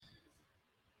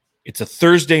It's a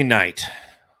Thursday night,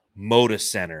 Moda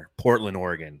Center, Portland,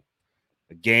 Oregon,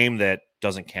 a game that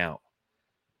doesn't count.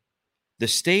 The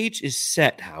stage is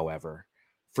set, however,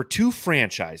 for two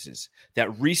franchises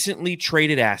that recently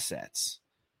traded assets.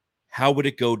 How would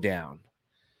it go down?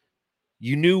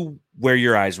 You knew where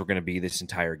your eyes were going to be this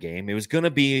entire game. It was going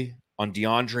to be on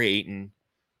DeAndre Ayton.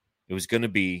 It was going to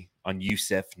be on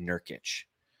Jusuf Nurkic.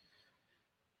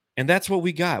 And that's what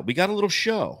we got. We got a little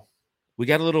show. We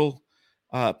got a little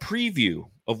preview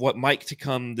of what might to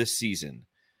come this season,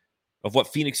 of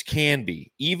what Phoenix can be,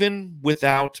 even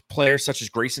without players such as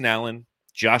Grayson Allen,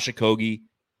 Josh Okogie,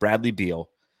 Bradley Beal.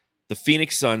 The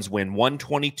Phoenix Suns win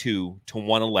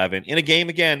 122-111 in a game,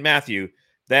 again, Matthew,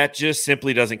 that just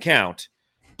simply doesn't count.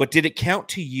 But did it count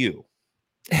to you?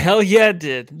 Hell yeah, it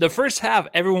did. The first half,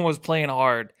 everyone was playing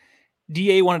hard.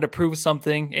 DA wanted to prove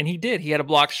something, and he did. He had a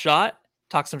blocked shot,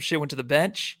 talked some shit, went to the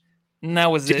bench, and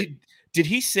that was it. Did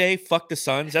he say fuck the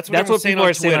Suns? That's what people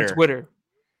are saying on Twitter.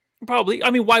 Probably. I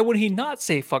mean, why would he not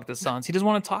say fuck the Suns? He doesn't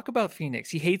want to talk about Phoenix.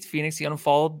 He hates Phoenix. He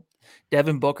unfollowed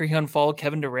Devin Booker. He unfollowed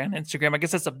Kevin Durant on Instagram. I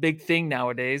guess that's a big thing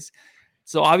nowadays.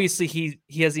 So obviously he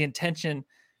has the intention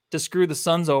to screw the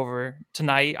Suns over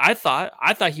tonight. I thought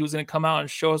he was going to come out and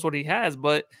show us what he has,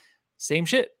 but same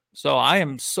shit. So I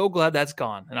am so glad that's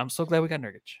gone, and I'm so glad we got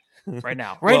Nurkic right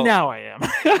now. Now I am.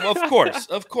 Of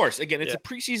course. Again, it's a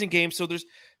preseason game, so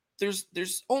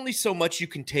there's only so much you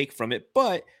can take from it,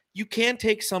 but you can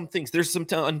take some things. There's some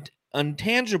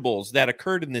intangibles that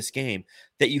occurred in this game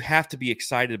that you have to be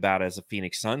excited about as a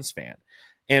Phoenix Suns fan.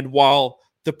 And while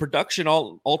the production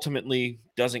ultimately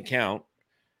doesn't count,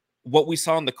 what we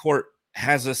saw on the court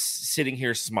has us sitting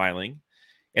here smiling.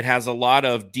 It has a lot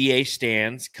of DA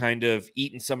stands kind of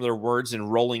eating some of their words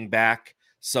and rolling back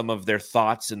some of their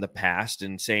thoughts in the past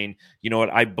and saying, you know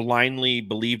what, I blindly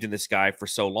believed in this guy for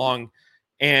so long.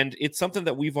 And it's something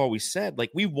that we've always said, like,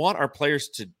 we want our players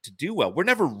to do well. We're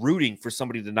never rooting for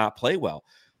somebody to not play well.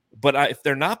 But if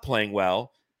they're not playing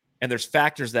well and there's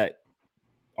factors that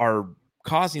are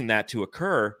causing that to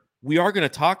occur, we are going to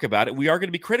talk about it. We are going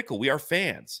to be critical. We are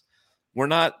fans. We're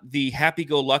not the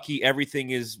happy-go-lucky,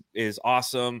 everything is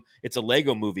awesome, it's a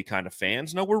Lego movie kind of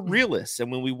fans. No, we're realists. And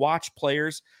when we watch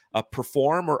players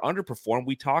perform or underperform,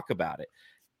 we talk about it.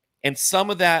 And some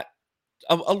of that,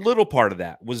 a little part of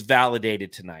that was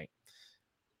validated tonight.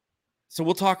 So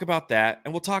we'll talk about that,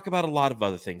 and we'll talk about a lot of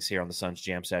other things here on the Suns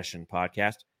Jam Session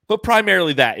podcast. But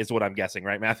primarily that is what I'm guessing,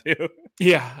 right, Matthew?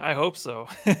 Yeah, I hope so.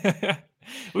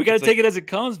 We got to take it as it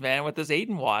comes, man, with this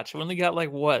Ayton watch. We only got,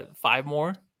 5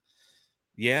 more?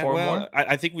 Yeah, 4 well, more?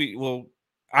 I think we will.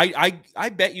 I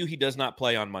bet you he does not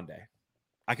play on Monday.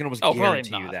 I can almost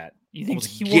guarantee you that. You think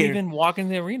he won't even walk in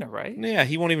the arena, right? Yeah,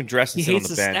 he won't even dress and sit on the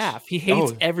bench. He hates the staff. He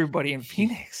hates everybody in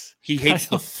Phoenix. He hates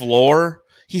the floor.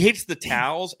 He hates the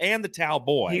towels and the towel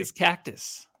boy. He hates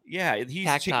cactus. Yeah, he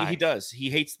does. He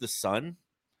hates the sun.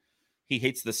 He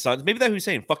hates the Suns. Maybe that's what he's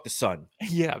saying. Fuck the sun.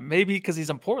 Yeah, maybe because he's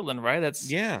in Portland, right? That's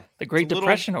the Great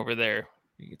Depression over there.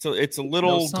 It's a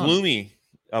little gloomy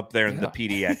up there in the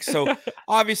PDX. So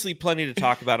obviously plenty to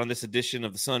talk about on this edition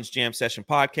of the Suns Jam Session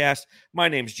podcast. My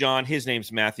name's John. His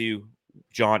name's Matthew.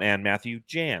 John and Matthew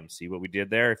Jam. See what we did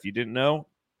there? If you didn't know,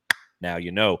 now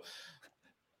you know.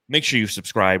 Make sure you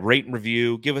subscribe, rate, and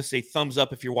review. Give us a thumbs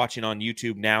up if you're watching on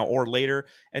YouTube now or later,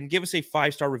 and give us a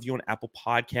 5-star review on Apple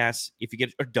Podcasts if you get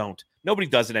it, or don't. Nobody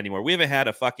does it anymore. We haven't had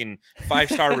a fucking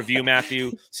 5-star review,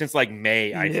 Matthew, since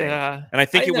May, I think. And I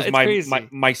think it was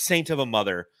my saint of a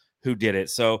mother who did it.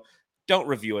 So don't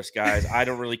review us, guys. I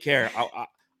don't really care.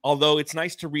 Although it's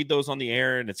nice to read those on the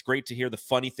air, and it's great to hear the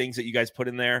funny things that you guys put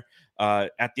in there.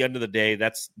 At the end of the day,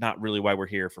 that's not really why we're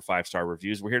here for 5-star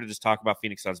reviews. We're here to just talk about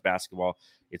Phoenix Suns basketball.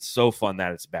 It's so fun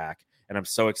that it's back, and I'm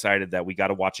so excited that we got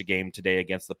to watch a game today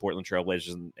against the Portland Trail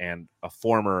Blazers and a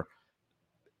former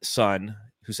Sun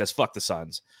who says fuck the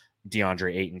Suns,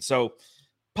 DeAndre Ayton. So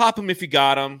pop him if you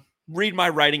got him. Read my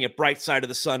writing at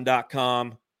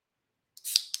brightsideofthesun.com.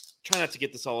 Try not to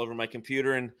get this all over my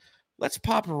computer, and let's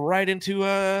pop right into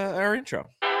our intro.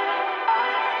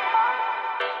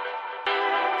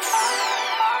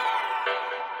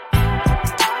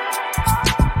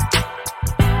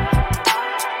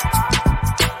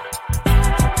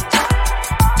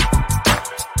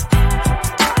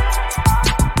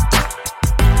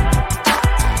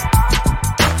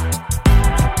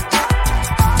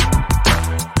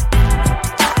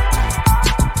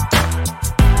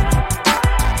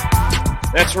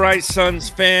 That's right, Suns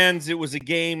fans. It was a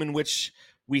game in which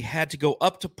we had to go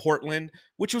up to Portland,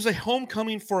 which was a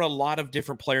homecoming for a lot of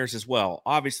different players as well.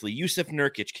 Obviously, Jusuf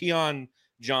Nurkic, Keon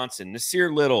Johnson,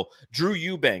 Nasir Little, Drew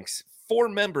Eubanks, 4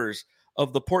 members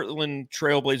of the Portland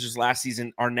Trailblazers last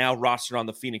season are now rostered on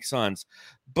the Phoenix Suns.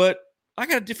 But I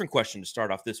got a different question to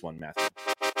start off this one, Matthew.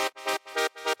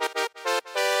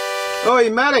 Oi,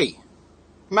 Matty.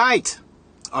 Mate,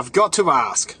 I've got to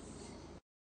ask.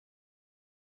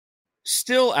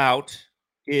 Still out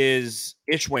is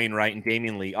Ish Wainwright and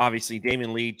Damian Lee. Obviously,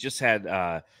 Damian Lee just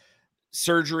had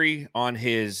surgery on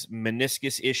his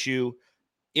meniscus issue.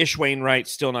 Ish Wainwright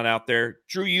still not out there.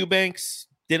 Drew Eubanks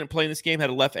didn't play in this game, had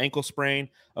a left ankle sprain.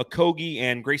 Okogie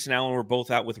and Grayson Allen were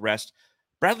both out with rest.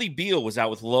 Bradley Beal was out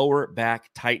with lower back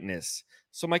tightness.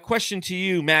 So my question to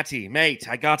you, Matty, mate,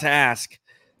 I got to ask,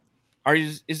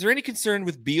 is there any concern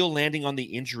with Beal landing on the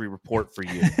injury report for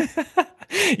you?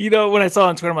 When I saw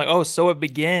on Twitter, I'm like, oh, so it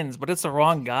begins, but it's the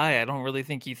wrong guy. I don't really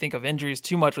think you think of injuries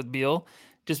too much with Beal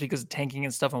just because of tanking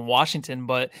and stuff in Washington,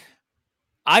 but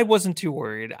I wasn't too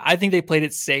worried. I think they played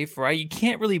it safe, right? You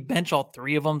can't really bench all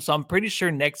three of them, so I'm pretty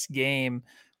sure next game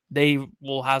they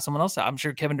will have someone else out. I'm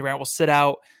sure Kevin Durant will sit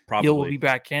out. Probably. Beal will be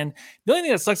back in. The only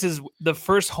thing that sucks is the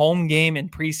first home game in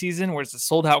preseason where it's a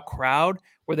sold-out crowd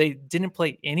where they didn't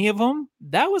play any of them.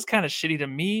 That was kind of shitty to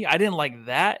me. I didn't like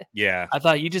that. Yeah. I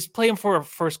thought you just play them for a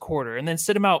first quarter and then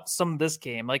sit them out some of this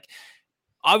game. Like,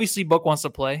 obviously, Book wants to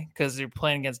play because they're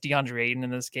playing against DeAndre Ayton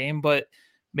in this game, but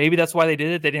maybe that's why they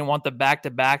did it. They didn't want the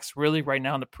back-to-backs really right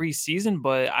now in the preseason,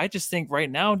 but I just think right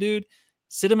now, dude,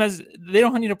 sit them as they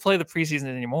don't need to play the preseason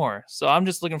anymore. So I'm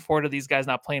just looking forward to these guys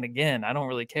not playing again. I don't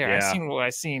really care. Yeah. I've seen what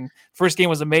I've seen. First game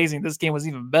was amazing. This game was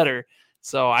even better.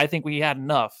 So I think we had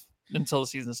enough until the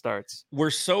season starts.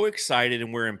 We're so excited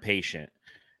and we're impatient,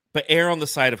 but err on the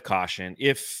side of caution.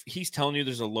 If he's telling you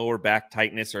there's a lower back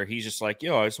tightness, or he's just like,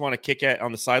 I just want to kick it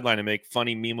on the sideline and make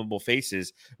funny, memeable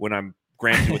faces when I'm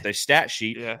granted with a stat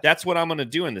sheet, That's what I'm going to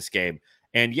do in this game.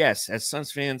 And yes, as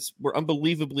Suns fans, we're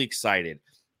unbelievably excited,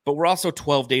 but we're also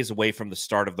 12 days away from the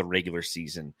start of the regular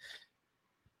season.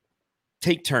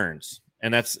 Take turns.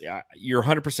 And that's, you're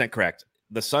 100% correct.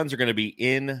 The Suns are going to be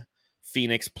in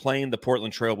Phoenix playing the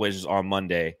Portland Trailblazers on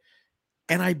Monday.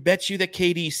 And I bet you that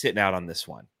KD's sitting out on this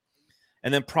one.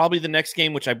 And then probably the next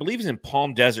game, which I believe is in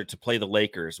Palm Desert to play the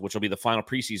Lakers, which will be the final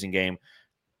preseason game,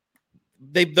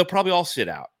 they'll probably all sit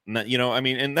out.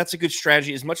 And that's a good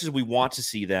strategy. As much as we want to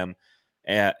see them,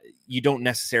 you don't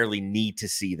necessarily need to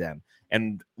see them.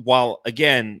 And while,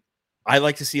 again, I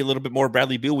like to see a little bit more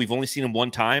Bradley Beal, we've only seen him one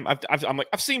time.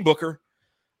 I've seen Booker.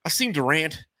 I've seen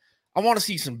Durant. I want to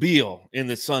see some Beal in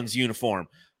the Suns uniform.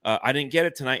 I didn't get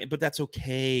it tonight, but that's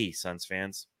okay, Suns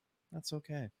fans. That's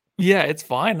okay. Yeah, it's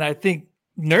fine. I think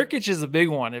Nurkic is a big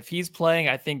one. If he's playing,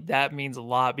 I think that means a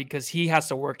lot because he has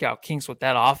to work out kinks with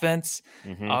that offense.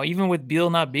 Mm-hmm. Even with Beal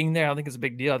not being there, I think it's a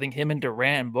big deal. I think him and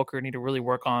Durant and Booker need to really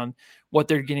work on what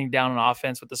they're getting down on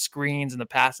offense with the screens and the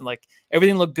pass, and like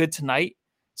everything looked good tonight.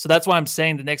 So that's why I'm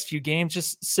saying the next few games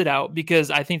just sit out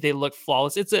because I think they look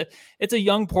flawless. It's a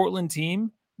young Portland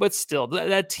team, but still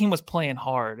that team was playing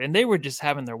hard and they were just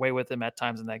having their way with them at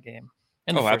times in that game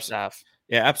in the first half.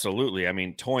 Yeah, absolutely. I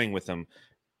mean, toying with them.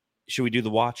 Should we do the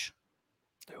watch?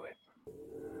 Do it.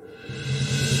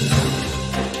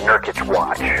 Nurkic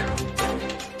watch.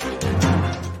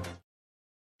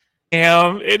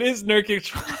 It is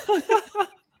Nurkic.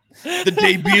 The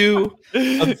debut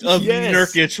of yes.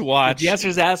 Nurkic watch. The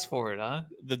answers asked for it, huh?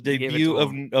 The debut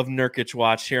of Nurkic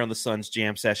watch here on the Suns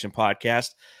Jam Session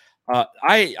podcast.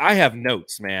 I have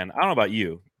notes, man. I don't know about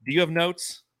you. Do you have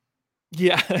notes?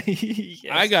 Yeah,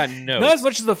 yes. I got notes. Not as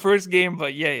much as the first game,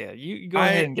 but yeah. You go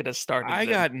ahead and get us started. I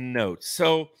got notes.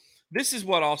 So this is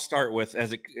what I'll start with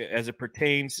as it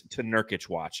pertains to Nurkic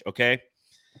watch. Okay,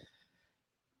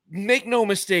 make no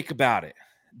mistake about it.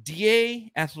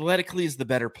 DA athletically is the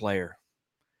better player,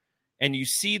 and you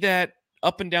see that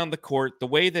up and down the court. The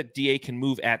way that DA can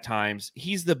move at times,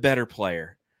 he's the better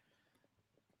player.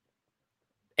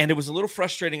 And it was a little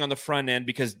frustrating on the front end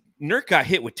because Nurk got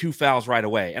hit with 2 fouls right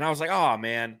away. And I was like, oh,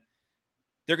 man,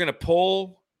 they're going to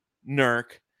pull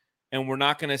Nurk, and we're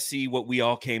not going to see what we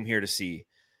all came here to see.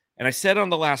 And I said on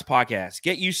the last podcast,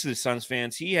 get used to the Suns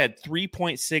fans. He had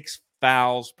 3.6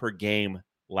 fouls per game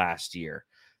last year.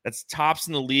 That's tops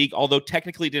in the league, although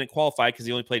technically didn't qualify because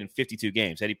he only played in 52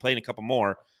 games. Had he played in a couple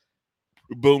more,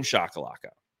 boom,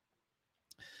 shakalaka.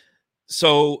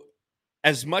 So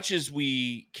as much as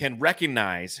we can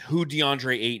recognize who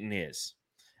DeAndre Ayton is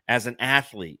as an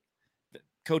athlete,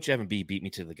 Coach Evan B beat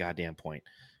me to the goddamn point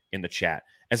in the chat.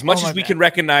 As much as we can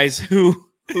recognize who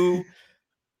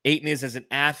Ayton is as an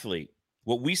athlete,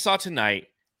 what we saw tonight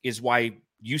is why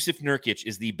Yusuf Nurkic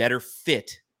is the better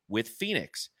fit with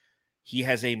Phoenix. He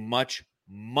has a much,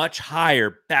 much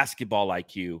higher basketball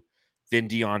IQ than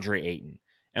DeAndre Ayton.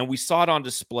 And we saw it on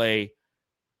display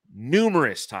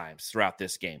numerous times throughout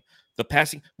this game. The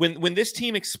passing when this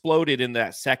team exploded in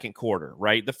that second quarter,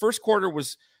 right? The first quarter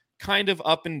was kind of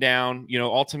up and down.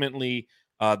 Ultimately,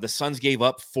 the Suns gave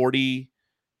up 40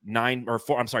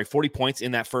 points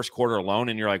in that first quarter alone.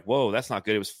 And you're like, whoa, that's not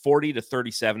good. It was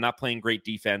 40-37, not playing great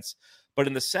defense. But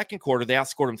in the second quarter, they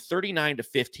outscored them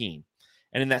 39-15.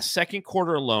 And in that second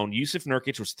quarter alone, Yusuf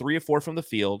Nurkic was 3 of 4 from the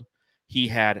field. He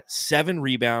had 7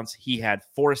 rebounds. He had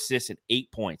 4 assists and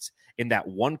 8 points in that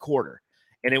one quarter.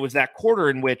 And it was that quarter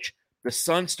in which the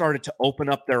Suns started to open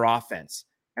up their offense.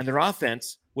 And their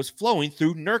offense was flowing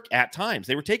through Nurk at times.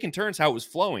 They were taking turns how it was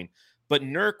flowing. But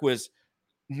Nurk was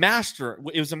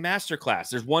it was a master class.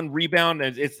 There's one rebound,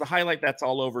 and it's the highlight that's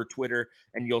all over Twitter,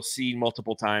 and you'll see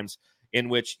multiple times in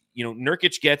which,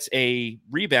 Nurkic gets a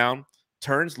rebound,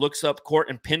 turns, looks up court,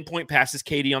 and pinpoint passes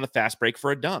KD on the fast break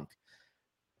for a dunk.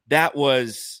 That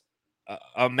was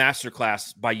a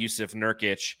masterclass by Yusuf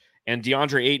Nurkic, and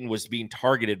DeAndre Ayton was being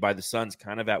targeted by the Suns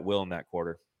kind of at will in that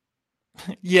quarter.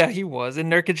 Yeah, he was.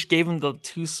 And Nurkic gave him the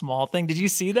too small thing. Did you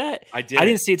see that? I did. I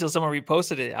didn't see it until someone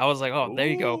reposted it. I was like, oh, there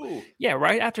you go. Yeah,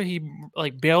 right after he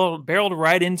barreled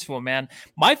right into him, man.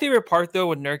 My favorite part, though,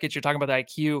 with Nurkic, you're talking about the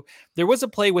IQ, there was a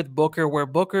play with Booker where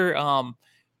Booker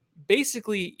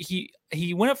basically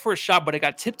he went up for a shot, but it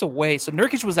got tipped away. So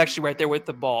Nurkic was actually right there with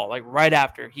the ball, like right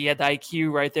after. He had the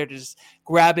IQ right there to just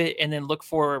grab it and then look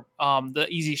for the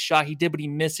easy shot. He did, but he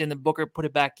missed it, and then Booker put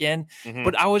it back in. Mm-hmm.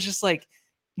 But I was just like,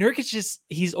 Nurkic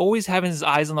he's always having his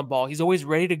eyes on the ball. He's always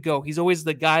ready to go. He's always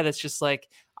the guy that's just like,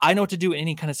 I know what to do in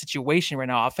any kind of situation right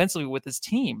now offensively with his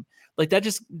team. Like that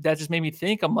just made me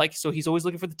think. I'm like, so he's always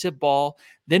looking for the tip ball.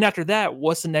 Then after that,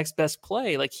 what's the next best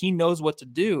play? Like he knows what to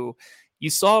do. You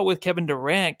saw it with Kevin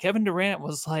Durant. Kevin Durant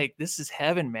was like, this is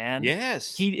heaven, man.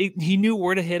 Yes. He knew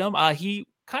where to hit him. He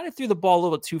kind of threw the ball a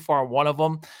little too far on one of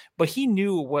them, but he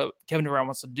knew what Kevin Durant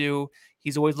wants to do.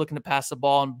 He's always looking to pass the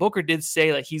ball. And Booker did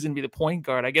say like he's going to be the point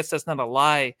guard. I guess that's not a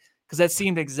lie because that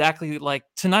seemed exactly like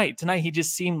tonight. Tonight, he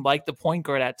just seemed like the point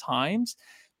guard at times,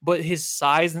 but his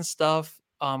size and stuff,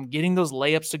 getting those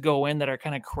layups to go in that are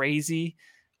kind of crazy.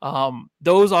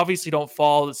 Those obviously don't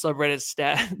fall. The subreddit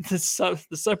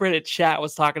the subreddit chat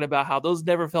was talking about how those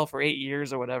never fell for 8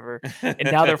 years or whatever. And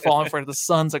now they're falling for the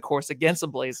Suns, of course, against the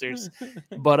Blazers.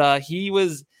 But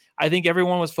I think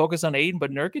everyone was focused on Aiden,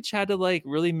 but Nurkic had to like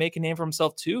really make a name for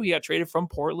himself too. He got traded from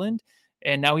Portland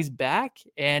and now he's back,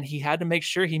 and he had to make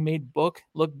sure he made Book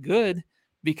look good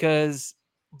because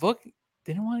Book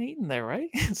didn't want Aiden there, right?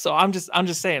 So I'm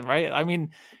just saying, right? I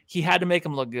mean, he had to make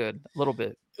him look good a little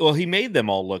bit. Well, he made them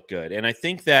all look good. And I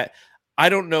think that I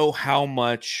don't know how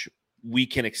much we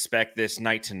can expect this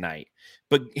night to night,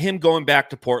 but him going back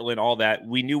to Portland, all that,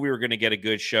 we knew we were going to get a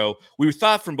good show. We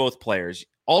thought from both players.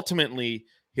 Ultimately,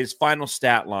 his final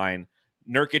stat line,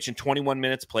 Nurkic in 21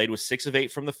 minutes played was 6 of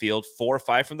 8 from the field, 4 of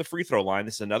 5 from the free throw line.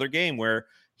 This is another game where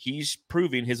he's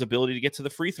proving his ability to get to the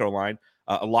free throw line.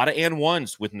 A lot of and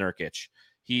ones with Nurkic.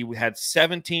 He had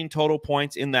 17 total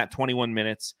points in that 21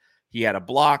 minutes. He had a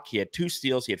block. He had 2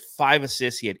 steals. He had 5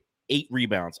 assists. He had 8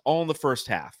 rebounds, all in the first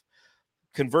half.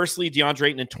 Conversely, DeAndre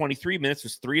Ayton in 23 minutes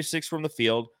was 3 of 6 from the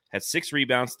field, had 6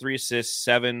 rebounds, 3 assists,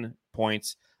 7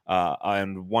 points,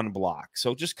 and 1 block.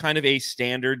 So just kind of a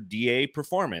standard DA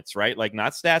performance, right? Like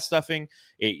not stat stuffing.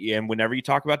 And whenever you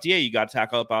talk about DA, you got to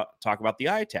talk about the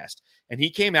eye test. And he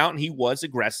came out and he was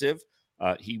aggressive.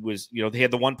 He was, they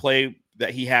had the one play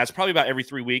that he has probably about every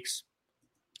 3 weeks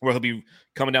where he'll be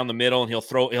coming down the middle and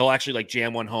he'll actually like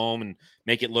jam one home and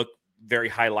make it look very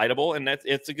highlightable. And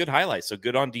it's a good highlight. So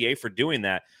good on DA for doing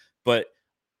that. But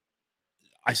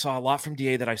I saw a lot from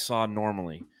DA that I saw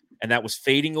normally. And that was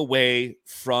fading away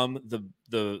from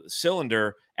the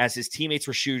cylinder as his teammates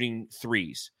were shooting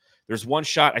threes. There's one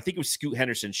shot, I think it was Scoot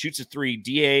Henderson, shoots a 3.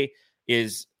 DA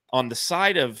is on the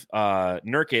side of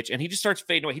Nurkic, and he just starts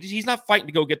fading away. He's not fighting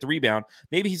to go get the rebound.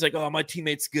 Maybe he's like, oh, my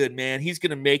teammate's good, man. He's going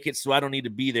to make it, so I don't need to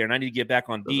be there, and I need to get back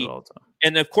on D.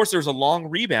 And, of course, there's a long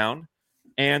rebound,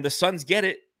 and the Suns get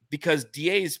it because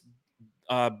DA's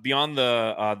beyond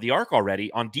the arc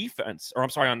already on defense, or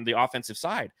I'm sorry, on the offensive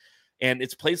side. And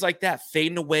it's plays like that,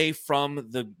 fading away from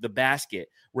the basket,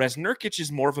 whereas Nurkic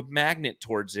is more of a magnet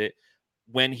towards it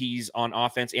when he's on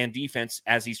offense and defense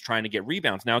as he's trying to get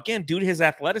rebounds. Now, again, due to his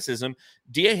athleticism,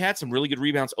 DA had some really good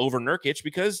rebounds over Nurkic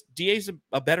because DA's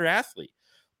a better athlete.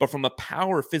 But from a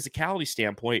power physicality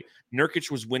standpoint,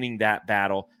 Nurkic was winning that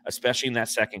battle, especially in that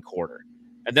second quarter.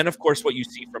 And then, of course, what you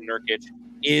see from Nurkic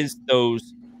is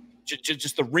those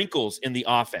just the wrinkles in the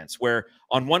offense, where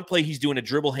on one play he's doing a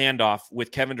dribble handoff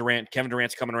with Kevin Durant. Kevin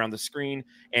Durant's coming around the screen,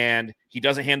 and he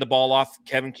doesn't hand the ball off.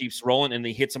 Kevin keeps rolling, and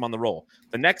he hits him on the roll.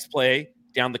 The next play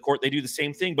down the court, they do the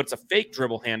same thing, but it's a fake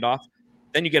dribble handoff.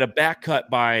 Then you get a back cut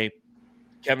by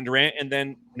Kevin Durant, and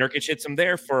then Nurkic hits him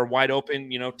there for a wide open,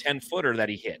 10-footer that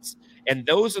he hits. And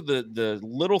those are the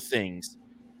little things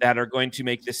that are going to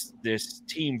make this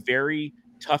team very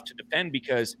tough to defend,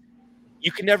 because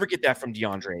you can never get that from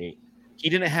DeAndre Ayton. He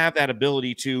didn't have that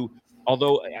ability to,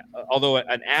 although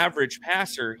an average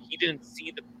passer, he didn't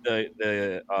see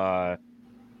the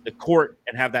court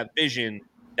and have that vision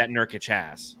that Nurkic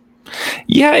has.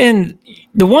 Yeah, and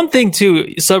the one thing too,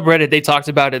 subreddit, they talked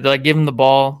about it. They're like, give him the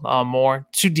ball more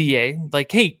to DA.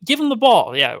 Like, hey, give him the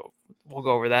ball. Yeah, we'll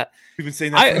go over that. We've been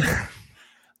saying that.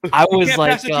 I was can't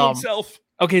like, pass it to himself.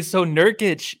 Okay, so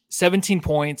Nurkic, 17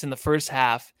 points in the first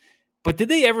half. But did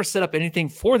they ever set up anything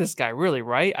for this guy, really,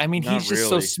 right? I mean, he's just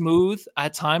so smooth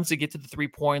at times to get to the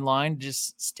 3-point line,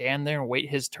 just stand there and wait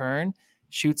his turn,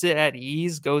 shoots it at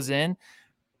ease, goes in.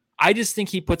 I just think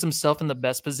he puts himself in the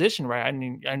best position, right? I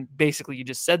mean, and basically you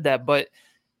just said that, but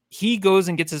he goes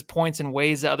and gets his points in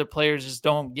ways that other players just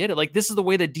don't get it. Like, this is the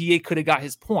way that DA could have got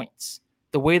his points.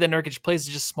 The way that Nurkic plays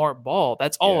is just smart ball.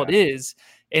 That's all it is.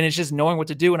 And it's just knowing what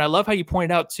to do. And I love how you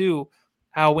pointed out too,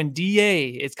 how when DA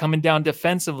is coming down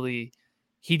defensively,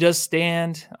 he does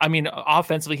stand. I mean,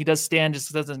 offensively, he does stand,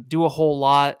 just doesn't do a whole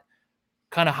lot,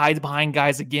 kind of hides behind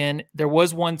guys again. There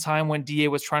was one time when DA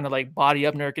was trying to like body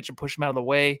up Nurkic and push him out of the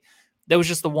way. That was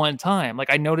just the one time. Like,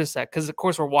 I noticed that because, of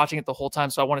course, we're watching it the whole time.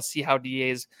 So I want to see how DA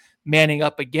is manning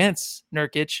up against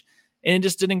Nurkic. And it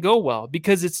just didn't go well,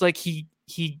 because it's like he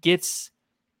gets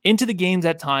into the games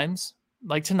at times,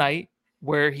 like tonight,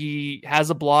 where he has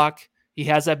a block, he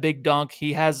has that big dunk,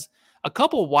 he has a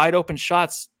couple wide open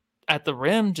shots at the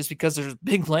rim just because there's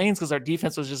big lanes, because our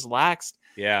defense was just laxed.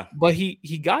 Yeah. But he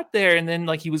got there, and then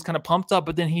like he was kind of pumped up,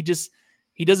 but then he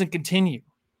doesn't continue,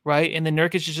 right? And then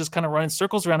Nurkic is just kind of running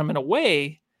circles around him in a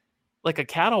way like a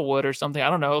cattle would or something. I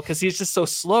don't know, because he's just so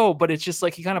slow, but it's just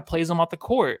like he kind of plays him off the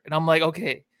court. And I'm like,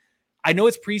 okay, I know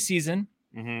it's preseason.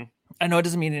 Mm-hmm. I know it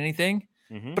doesn't mean anything.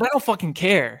 Mm-hmm. But I don't fucking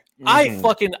care.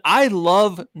 I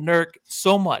love Nurk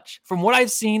so much. From what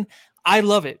I've seen, I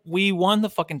love it. We won the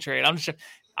fucking trade.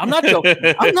 I'm not joking.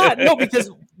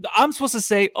 Because I'm supposed to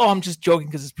say, oh, I'm just joking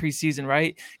because it's preseason,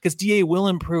 right? Because DA will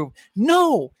improve.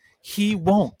 No, he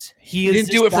won't. He didn't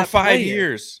do it for 5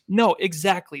 years. No,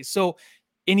 exactly. So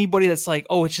anybody that's like,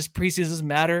 oh, it's just preseason, doesn't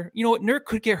matter. You know what? Nurk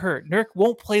could get hurt. Nurk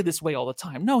won't play this way all the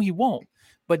time. No, he won't.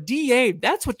 But DA,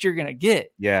 that's what you're going to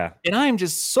get. Yeah. And I am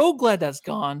just so glad that's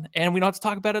gone. And we don't have to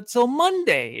talk about it till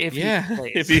Monday if he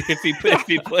plays. if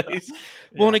he plays.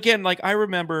 Well, and again, like I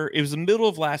remember it was the middle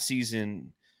of last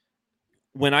season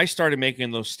when I started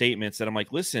making those statements that I'm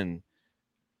like, listen,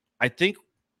 I think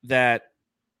that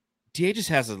DA just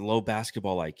has a low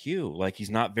basketball IQ. Like, he's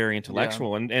not very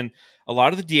intellectual. Yeah. And a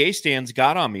lot of the DA stands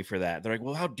got on me for that. They're like,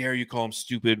 well, how dare you call him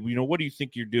stupid? You know, what do you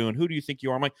think you're doing? Who do you think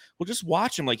you are? I'm like, well, just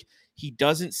watch him. Like, he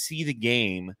doesn't see the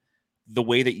game the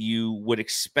way that you would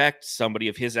expect somebody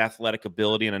of his athletic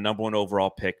ability and a number 1 overall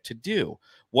pick to do.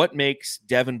 What makes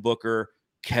Devin Booker,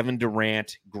 Kevin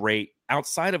Durant great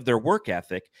outside of their work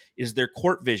ethic is their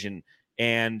court vision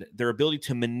and their ability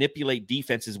to manipulate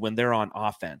defenses when they're on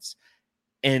offense.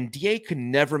 And DA could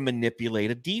never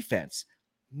manipulate a defense.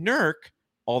 Nurk,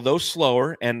 although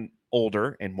slower and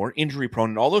older and more injury prone,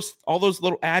 and all those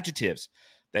little adjectives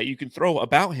that you can throw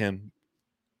about him,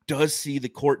 does see the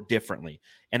court differently,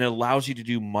 and it allows you to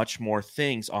do much more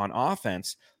things on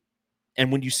offense.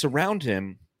 And when you surround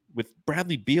him with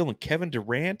Bradley Beal and Kevin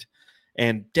Durant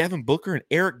and Devin Booker and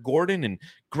Eric Gordon and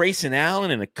Grayson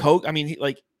Allen and a Coke, I mean,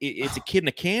 it's a kid in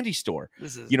a candy store.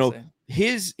 This is insane.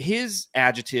 His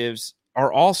adjectives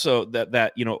are also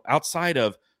that outside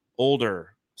of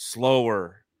older,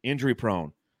 slower, injury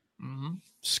prone,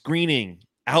 screening,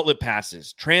 outlet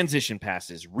passes, transition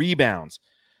passes, rebounds.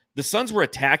 The Suns were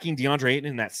attacking DeAndre Ayton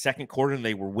in that second quarter, and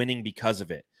they were winning because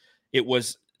of it. It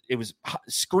was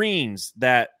screens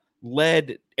that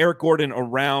led Eric Gordon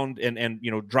around and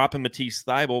dropping Matisse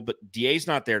Thybulle, but DA's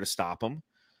not there to stop him.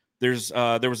 There was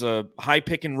a high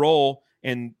pick and roll,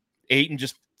 and Ayton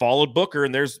just followed Booker,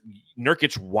 and there's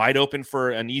Nurkic wide open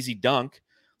for an easy dunk.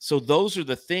 So those are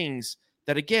the things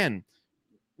that, again,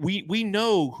 we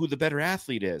know who the better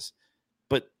athlete is,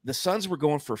 but the Suns were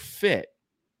going for fit,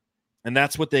 and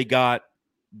that's what they got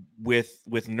with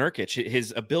Nurkic.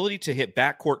 His ability to hit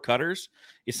backcourt cutters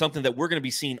is something that we're going to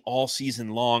be seeing all season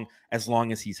long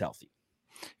as he's healthy.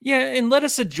 Yeah, and let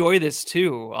us enjoy this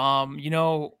too.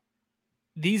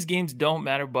 These games don't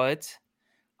matter, but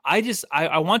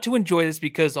I want to enjoy this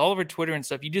because all over Twitter and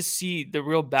stuff, you just see the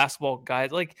real basketball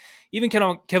guys, like even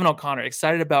Kevin O'Connor,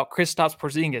 excited about Kristaps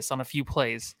Porzingis on a few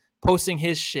plays, posting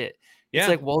his shit. Yeah. It's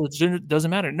like, well, it doesn't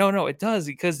matter. No, it does,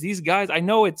 because these guys, I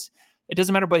know it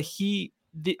doesn't matter, but he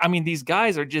these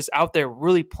guys are just out there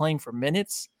really playing for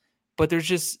minutes, but there's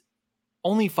just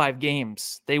only 5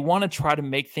 games. They want to try to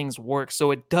make things work.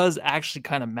 So it does actually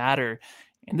kind of matter.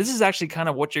 And this is actually kind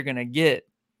of what you're going to get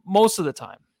most of the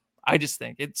time. I just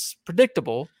think it's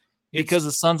predictable because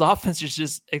the Suns offense is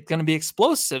just going to be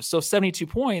explosive. So 72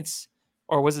 points,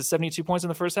 or was it 72 points in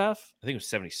the first half? I think it was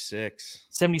 76.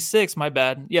 76, my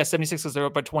bad. Yeah, 76 because they're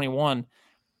up by 21.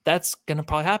 That's going to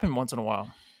probably happen once in a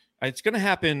while. It's going to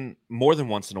happen more than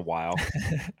once in a while.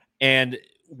 And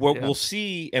what we'll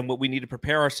see and what we need to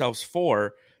prepare ourselves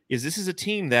for is this is a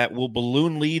team that will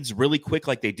balloon leads really quick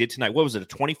like they did tonight. What was it, a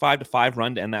 25-5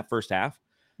 run to end that first half?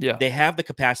 Yeah. They have the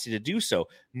capacity to do so.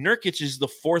 Nurkic is the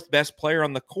 4th best player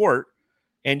on the court,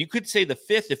 and you could say the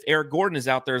 5th if Eric Gordon is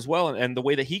out there as well and the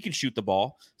way that he can shoot the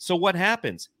ball. So what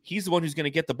happens? He's the one who's going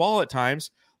to get the ball at times.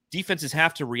 Defenses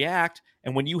have to react,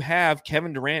 and when you have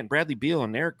Kevin Durant, Bradley Beal,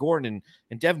 and Eric Gordon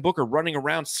and Devin Booker running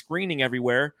around screening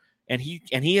everywhere, and he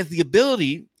has the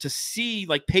ability to see,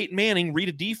 like Peyton Manning, read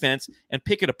a defense and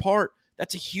pick it apart,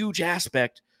 that's a huge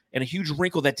aspect and a huge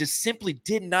wrinkle that just simply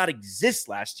did not exist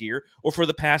last year or for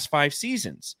the past 5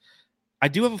 seasons. I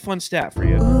do have a fun stat for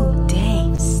you. Ooh,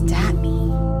 dang, stat me.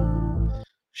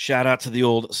 Shout out to the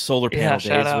old solar panel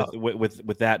days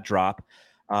with that drop.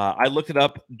 I looked it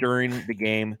up during the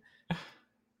game.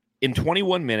 In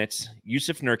 21 minutes,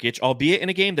 Yusuf Nurkic, albeit in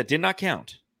a game that did not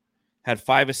count, had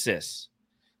 5 assists.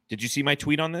 Did you see my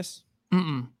tweet on this?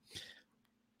 Mm-mm.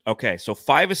 Okay, so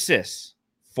 5 assists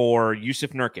for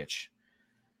Yusuf Nurkic.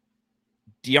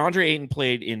 DeAndre Ayton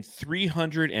played in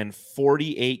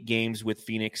 348 games with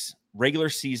Phoenix, regular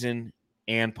season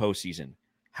and postseason.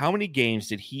 How many games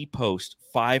did he post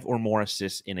 5 or more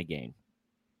assists in a game?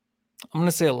 I'm going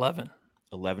to say 11.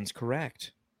 11's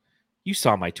correct. You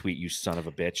saw my tweet, you son of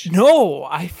a bitch. No,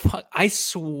 I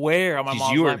swear on my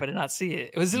mom's life I did not see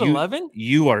it. Was it 11?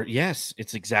 You are, yes,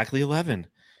 it's exactly 11.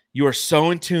 You are so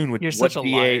in tune with You're what such a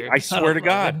DA. liar. I swear to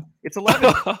God, it's 11.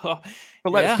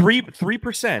 Yeah.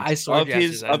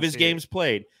 3% of his games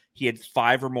played, he had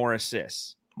 5 or more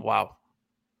assists. Wow.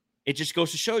 It just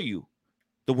goes to show you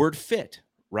the word fit,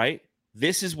 right?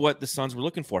 This is what the Suns were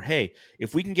looking for. Hey,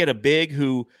 if we can get a big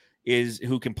who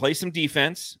can play some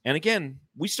defense, and again,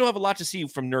 we still have a lot to see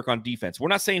from Nurk on defense. We're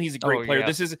not saying he's a great player. Yeah.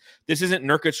 This isn't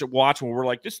Nurkic watch when we're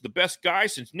like, this is the best guy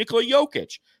since Nikola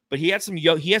Jokic. But he has some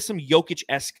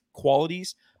Jokic-esque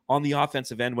qualities on the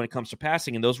offensive end when it comes to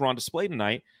passing, and those were on display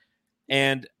tonight.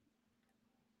 And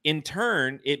in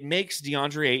turn, it makes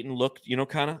DeAndre Ayton look,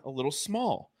 kind of a little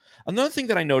small. Another thing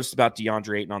that I noticed about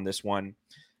DeAndre Ayton on this one,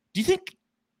 do you think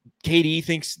KD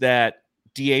thinks that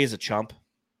DA is a chump?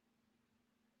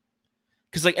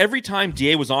 Because every time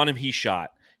DA was on him, he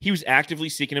shot. He was actively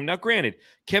seeking him. Now, granted,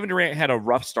 Kevin Durant had a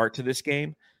rough start to this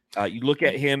game. You look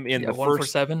at him in the 1 for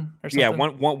 7 or something. Yeah,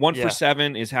 one for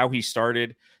 7 is how he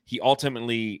started. He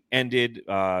ultimately ended,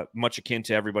 much akin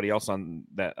to everybody else on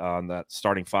that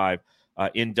starting 5,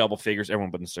 in double figures.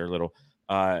 Everyone but Sir Little.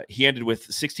 He ended with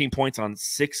 16 points on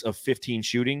 6 of 15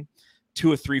 shooting,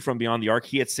 2 of 3 from beyond the arc.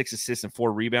 He had 6 assists and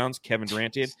 4 rebounds. Kevin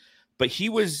Durant did, but he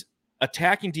was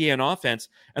attacking DA on offense,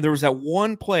 and there was that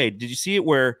one play. Did you see it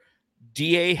where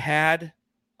DA had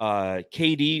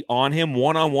KD on him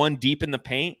one-on-one deep in the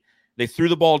paint? They threw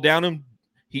the ball down him.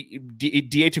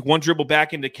 DA took one dribble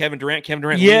back into Kevin Durant. Kevin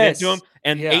Durant leaned into him,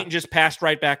 and Ayton just passed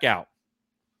right back out.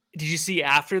 Did you see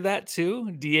after that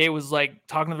too? DA was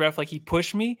talking to the ref like he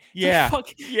pushed me. Yeah,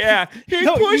 yeah.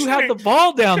 You had the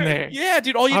ball down there. Yeah,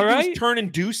 dude. All you do is turn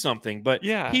and do something. But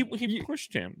yeah, he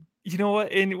pushed him. You know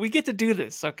what? And we get to do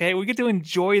this, okay? We get to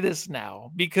enjoy this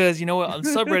now because you know what? On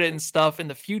subreddit and stuff in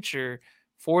the future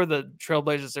for the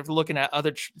Trailblazers, if we're looking at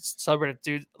other subreddit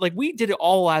dudes, we did it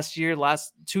all last year,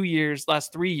 last 2 years,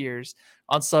 last 3 years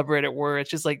on subreddit, where it's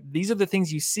just these are the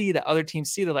things you see that other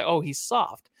teams see. They're like, oh, he's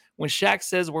soft. When Shaq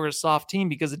says we're a soft team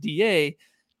because of DA,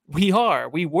 we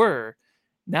were.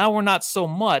 Now we're not so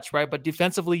much, right? But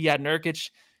defensively,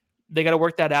 Nurkic, they got to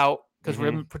work that out. Because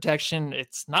rim protection,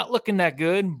 it's not looking that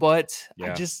good, but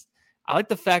I like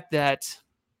the fact that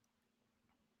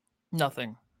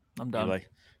nothing. I'm done.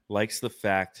 Likes the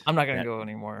fact I'm not going to go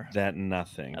anymore. That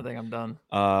nothing. I think I'm done.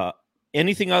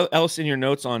 Anything else in your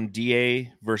notes on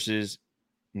DA versus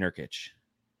Nurkic?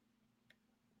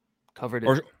 Covered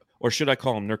it. Or should I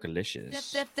call him Nurkalicious?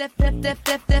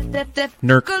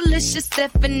 Nurkalicious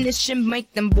definition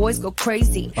make them boys go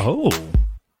crazy. Oh.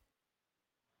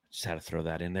 Just had to throw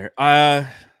that in there.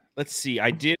 Let's see.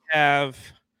 I did have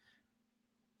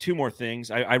 2 more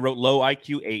things. I wrote low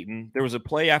IQ Ayton. There was a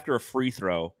play after a free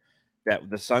throw that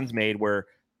the Suns made where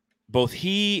both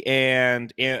he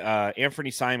and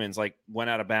Anthony Simons went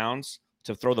out of bounds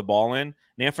to throw the ball in.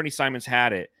 And Anthony Simons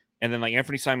had it, and then like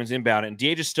Anthony Simons inbound, and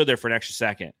DA just stood there for an extra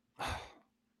second.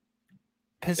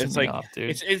 Pissing me off,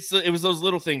 dude. It was those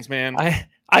little things, man.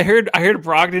 I heard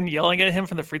Brogdon yelling at him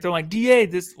from the free throw, like DA.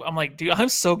 I'm like, dude, I'm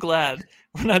so glad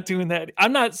we're not doing that.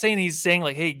 I'm not saying he's saying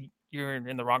like, hey, you're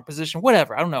in the wrong position,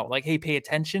 whatever. I don't know, like, hey, pay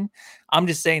attention. I'm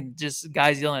just saying, just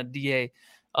guys yelling at DA.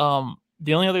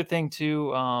 The only other thing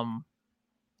too, I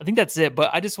think that's it.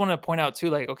 But I just want to point out too,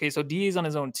 like, okay, so DA's on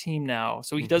his own team now,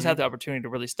 so he does have the opportunity to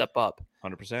really step up.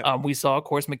 100%. We saw, of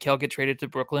course, Mikal get traded to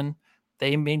Brooklyn.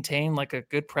 They maintain like a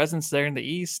good presence there in the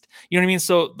East. You know what I mean?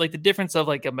 So like the difference of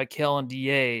like a Mikal and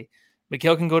DA,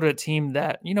 Mikal can go to a team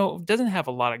that, you know, doesn't have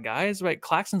a lot of guys, right?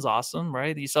 Claxton's awesome,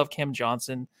 right? You still have Cam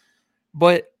Johnson,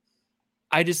 but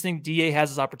I just think DA has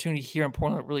this opportunity here in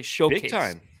Portland to really showcase. Big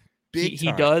time.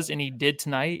 He does, and he did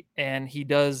tonight, and he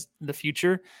does in the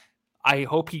future. I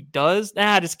hope he does.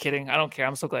 Just kidding. I don't care.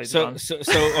 I'm so glad he's on. So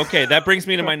okay, that brings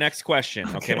me to my next question.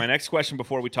 Okay, my next question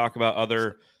before we talk about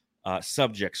other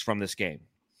subjects from this game.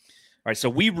 All right, so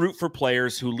we root for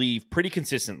players who leave pretty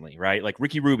consistently, right? Like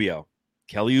Ricky Rubio,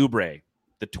 Kelly Oubre,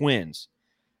 the Twins.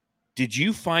 Did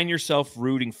you find yourself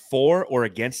rooting for or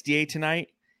against DA tonight?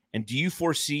 And do you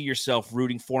foresee yourself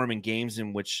rooting for him in games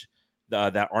in which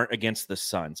that aren't against the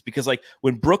Suns? Because like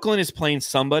when Brooklyn is playing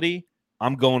somebody,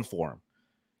 I'm going for him.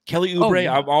 Kelly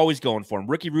Oubre, I'm always going for him.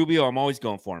 Ricky Rubio, I'm always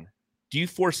going for him. Do you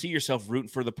foresee yourself rooting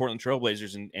for the Portland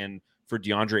Trailblazers and for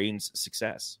DeAndre Ayton's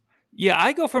success? Yeah,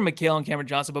 I go for Mikal and Cameron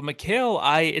Johnson, but Mikal,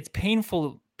 it's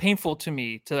painful to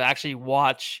me to actually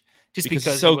watch just because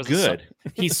he's so good.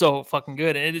 He's so fucking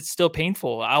good, and it's still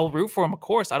painful. I'll root for him, of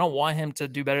course. I don't want him to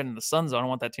do better than the Suns. I don't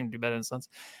want that team to do better than the Suns.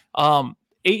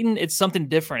 Ayton, it's something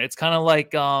different. It's kind of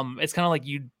like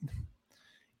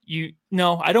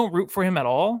no, I don't root for him at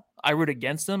all. I root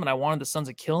against him, and I wanted the Suns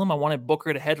to kill him. I wanted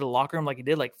Booker to head to the locker room like he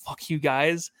did, like, fuck you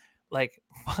guys. Like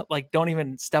don't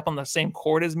even step on the same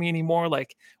court as me anymore.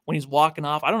 Like when he's walking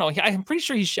off, I don't know. I'm pretty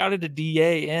sure he shouted to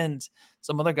DA and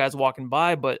some other guys walking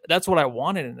by, but that's what I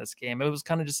wanted in this game. It was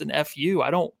kind of just an FU.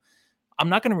 I'm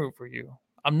not going to root for you.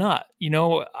 I'm not,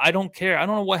 I don't care. I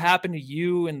don't know what happened to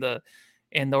you and the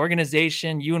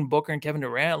organization, you and Booker and Kevin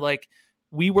Durant. Like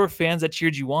we were fans that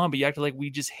cheered you on, but you acted like we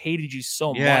just hated you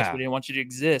so much. We didn't want you to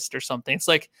exist or something. It's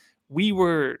like we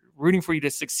were rooting for you to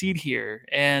succeed here.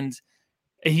 And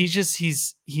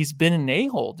he's been an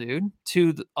a-hole, dude,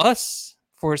 to us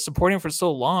for supporting him for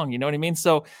so long. You know what I mean?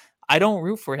 So I don't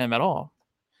root for him at all.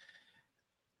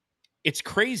 It's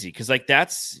crazy because like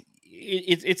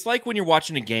it's like when you're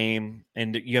watching a game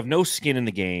and you have no skin in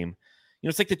the game.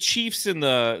 It's like the Chiefs and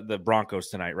the Broncos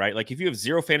tonight, right? Like if you have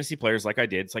zero fantasy players like I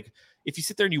did, it's like if you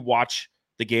sit there and you watch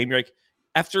the game, you're like,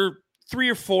 after 3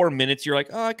 or 4 minutes, you're like,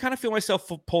 oh, I kind of feel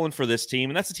myself pulling for this team.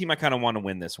 And that's the team I kind of want to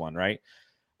win this one, right?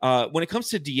 When it comes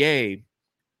to DA,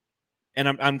 and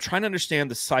I'm trying to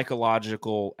understand the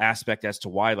psychological aspect as to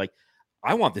why, like,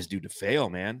 I want this dude to fail,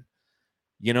 man.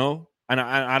 And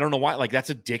I don't know why. Like, that's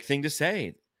a dick thing to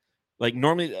say. Like,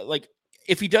 normally, like,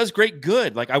 if he does great,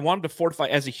 good. Like, I want him to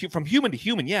fortify from human to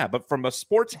human, yeah. But from a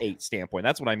sports hate standpoint,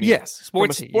 that's what I mean. Yes, from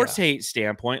a sports hate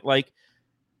standpoint, like,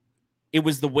 it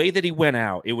was the way that he went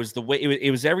out. It was the way.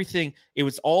 It was everything. It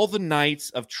was all the nights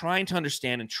of trying to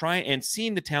understand and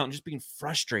seeing the talent, and just being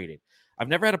frustrated. I've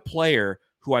never had a player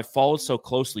who I followed so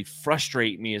closely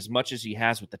frustrate me as much as he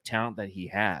has with the talent that he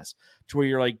has. To where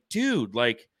you're like, dude,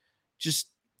 like, just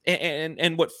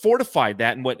and what fortified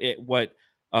that and what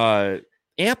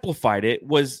amplified it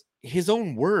was his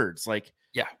own words. Like,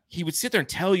 yeah, he would sit there and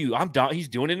tell you, he's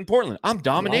doing it in Portland. I'm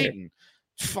dominating.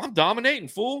 I'm dominating,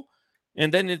 fool.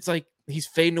 And then it's like he's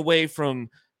fading away from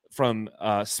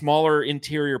smaller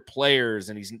interior players,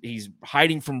 and he's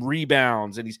hiding from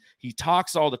rebounds, and he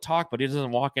talks all the talk, but he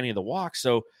doesn't walk any of the walks.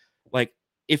 So, like,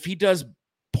 if he does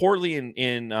poorly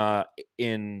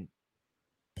in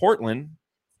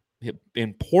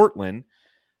Portland,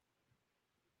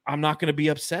 I'm not going to be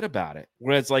upset about it.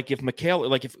 Whereas, like, if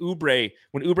Oubre,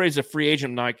 when Oubre is a free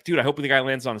agent, I'm like, dude, I hope the guy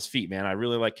lands on his feet, man. I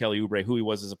really like Kelly Oubre, who he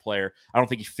was as a player. I don't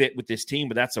think he fit with this team,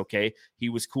 but that's okay. He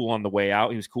was cool on the way out.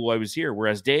 He was cool while I was here.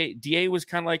 Whereas DA was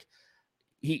kind of like,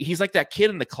 he's like that kid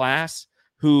in the class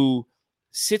who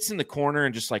sits in the corner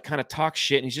and just like kind of talks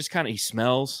shit. And he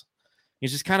smells.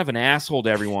 He's just kind of an asshole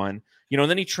to everyone. And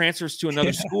then he transfers to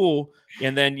another school,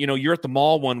 and then, you're at the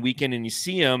mall one weekend and you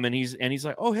see him and he's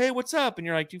like, oh, hey, what's up? And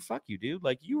you're like, dude, fuck you, dude.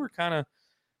 Like, you were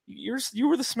you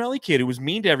were the smelly kid who was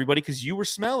mean to everybody because you were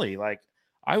smelly. Like,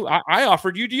 I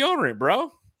offered you deodorant,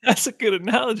 bro. That's a good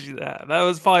analogy. That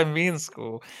was probably me in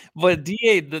school. But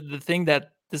DA, the thing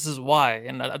that this is why,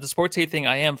 and the sports hate thing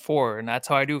I am for, and that's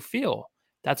how I do feel.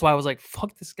 That's why I was like,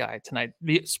 fuck this guy tonight.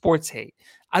 Sports hate.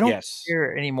 I don't Yes.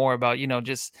 care anymore about,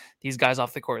 just these guys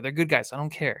off the court. They're good guys. I don't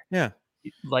care. Yeah.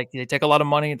 Like, they take a lot of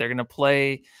money. They're going to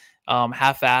play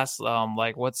half-ass.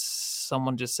 Like,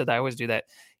 someone just said, I always do that.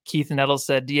 Keith Nettles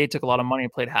said DA took a lot of money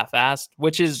and played half-assed,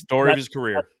 which is story of his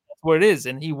career. That's what it is.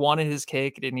 And he wanted his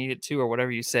cake, didn't eat it too, or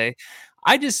whatever you say.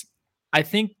 I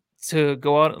think to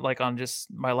go out like on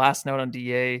just my last note on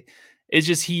DA is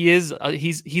just he's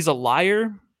a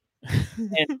liar.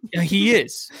 And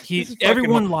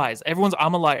everyone lies.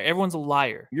 I'm a liar. Everyone's a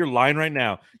liar. You're lying right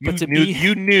now.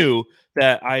 You knew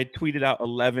that I tweeted out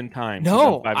 11 times.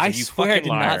 No, I swear I did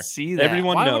not see that.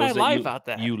 Everyone Why knows would I lie about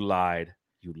that? You lied.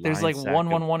 There's like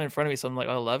 111 in front of me, so I'm like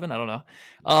 11. I don't know.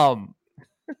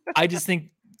 I just think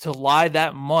to lie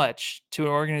that much to an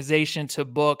organization, to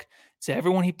book, to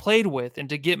everyone he played with, and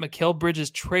to get Mikal Bridges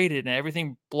traded and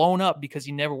everything blown up because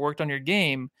he never worked on your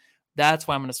game. That's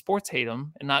why I'm going to sports hate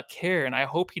him and not care. And I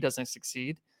hope he doesn't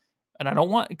succeed. And I don't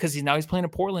want, because he's playing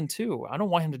in Portland too. I don't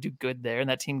want him to do good there and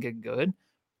that team get good.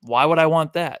 Why would I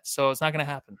want that? So it's not going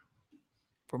to happen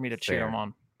for me to cheer him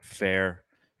on. Fair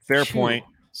point.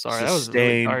 Sorry, that was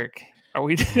really dark. Are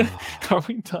we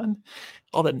done?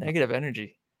 All that negative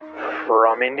energy.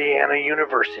 From Indiana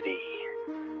University,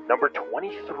 number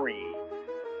 23,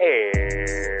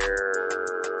 Air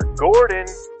Gordon.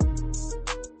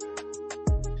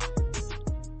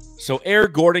 So Air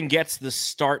Gordon gets the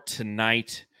start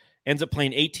tonight. Ends up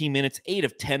playing 18 minutes, 8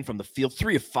 of 10 from the field,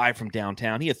 3 of 5 from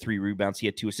downtown. He had 3 rebounds. He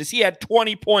had 2 assists. He had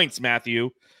 20 points,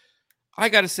 Matthew. I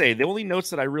got to say, the only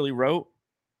notes that I really wrote,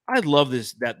 I love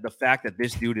the fact that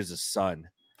this dude is a son.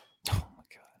 Oh, my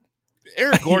God.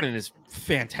 Eric Gordon is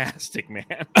fantastic,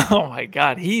 man. Oh, my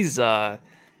God. He's the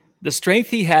strength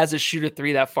he has to shoot a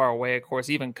 3 that far away, of course,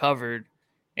 even covered,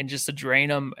 and just to drain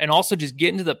them, and also just get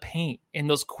into the paint. And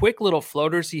those quick little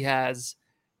floaters he has,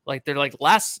 like they're like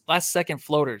last second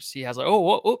floaters. He has like,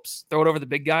 oops, throw it over the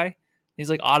big guy. He's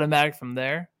like automatic from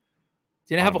there.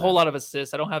 Didn't have a whole lot of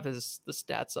assists. I don't have the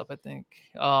stats up, I think.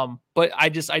 But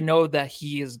I know that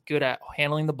he is good at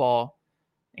handling the ball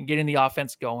and getting the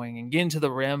offense going and getting to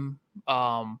the rim.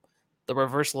 The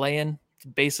reverse lay-in to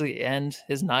basically end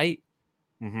his night.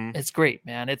 Mm-hmm. It's great,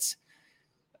 man. It's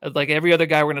like every other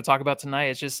guy we're going to talk about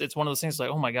tonight. It's one of those things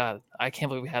like, oh my God, I can't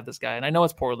believe we have this guy. And I know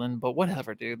it's Portland, but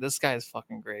whatever, dude. This guy is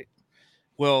fucking great.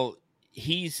 Well,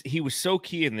 he was so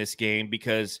key in this game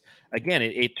because, again,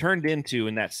 it turned into,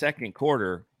 in that second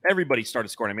quarter, everybody started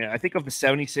scoring. I mean, I think of the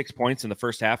 76 points in the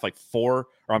first half, like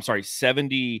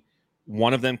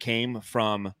 71 of them came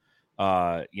from,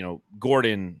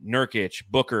 Gordon, Nurkic,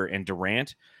 Booker, and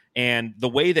Durant. And the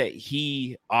way that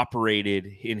he operated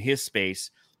in his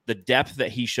space, the depth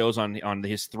that he shows on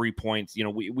his 3 points,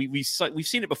 we've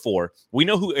seen it before. We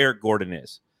know who Eric Gordon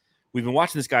is. We've been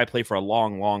watching this guy play for a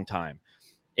long, long time.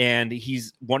 And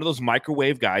he's one of those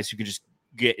microwave guys who can just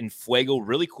get in fuego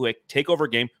really quick, take over a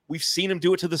game. We've seen him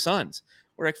do it to the Suns.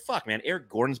 We're like, fuck, man, Eric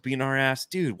Gordon's beating our ass.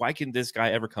 Dude, why can this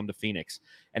guy ever come to Phoenix?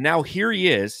 And now here he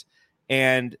is.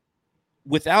 And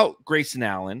without Grayson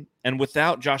Allen and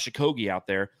without Josh Okogie out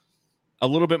there, a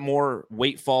little bit more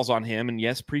weight falls on him. And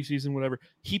yes, preseason, whatever.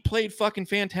 He played fucking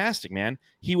fantastic, man.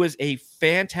 He was a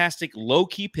fantastic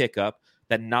low-key pickup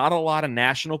that not a lot of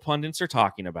national pundits are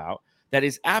talking about, that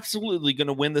is absolutely going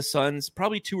to win the Suns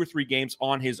probably 2 or 3 games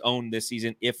on his own this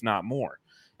season, if not more.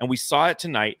 And we saw it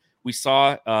tonight. We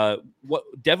saw what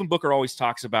Devin Booker always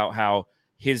talks about, how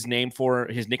his nickname for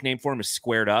him is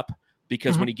squared up,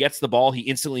 because when he gets the ball, he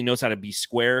instantly knows how to be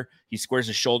square. He squares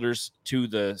his shoulders to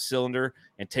the cylinder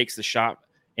and takes the shot,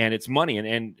 and it's money.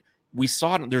 And we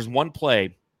saw it. There's one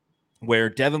play where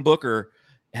Devin Booker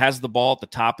has the ball at the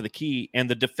top of the key, and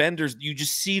the defenders, you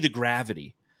just see the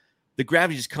gravity. The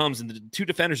gravity just comes, and the 2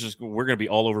 defenders we're going to be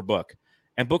all over Book.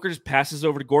 And Booker just passes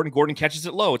over to Gordon. Gordon catches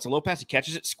it low. It's a low pass. He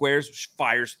catches it, squares,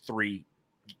 fires 3.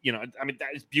 That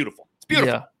is beautiful. It's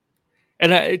beautiful. Yeah.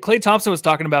 And Klay Thompson was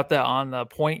talking about that on the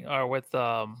point with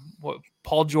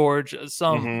Paul George,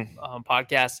 some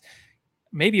podcast.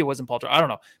 Maybe it wasn't Paul George. I don't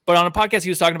know. But on a podcast, he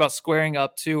was talking about squaring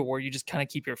up too, where you just kind of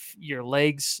keep your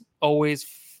legs always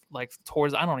like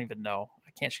towards, I don't even know.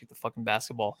 I can't shoot the fucking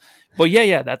basketball. But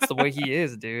yeah, that's the way he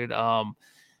is, dude.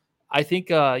 I think,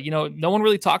 no one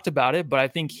really talked about it, but I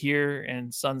think here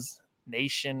in Suns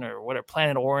Nation or whatever,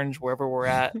 Planet Orange, wherever we're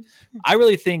at, I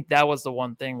really think that was the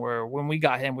one thing where when we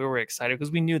got him, we were excited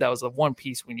because we knew that was the one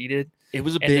piece we needed. It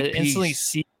was a big piece. Instantly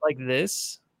see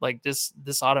like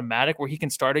this automatic where he can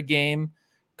start a game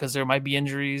because there might be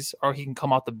injuries, or he can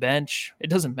come off the bench. It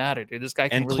doesn't matter, dude. This guy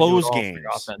can really close do it all games. For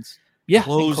your offense. Yeah,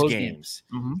 close games.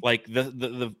 Like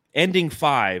the ending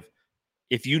 5.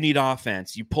 If you need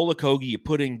offense, you pull Okogie, you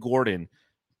put in Gordon.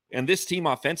 And this team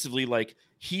offensively, like,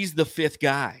 he's the fifth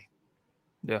guy.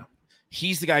 Yeah.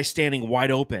 He's the guy standing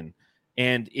wide open.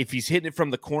 And if he's hitting it from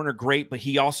the corner, great, but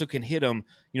he also can hit him,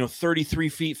 33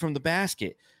 feet from the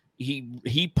basket.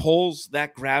 He pulls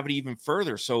that gravity even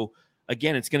further. So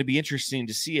again, it's going to be interesting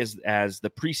to see as the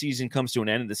preseason comes to an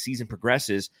end and the season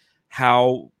progresses,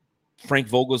 how Frank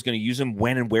Vogel is going to use him,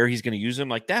 when and where he's going to use him.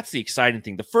 Like, that's the exciting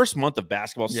thing. The first month of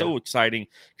basketball is so exciting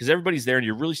because everybody's there and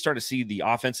you really start to see the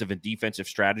offensive and defensive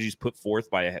strategies put forth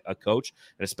by a coach,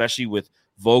 and especially with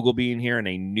Vogel being here and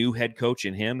a new head coach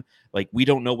in him. Like, we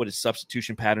don't know what his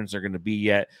substitution patterns are going to be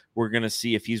yet. We're going to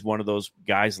see if he's one of those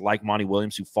guys like Monty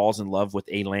Williams who falls in love with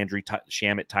a Landry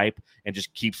Shamet type and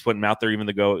just keeps putting him out there, even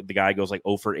though the guy goes like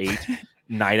 0 for 8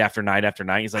 night after night after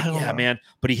night. He's like, yeah, man,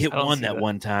 but he hit one that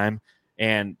one time.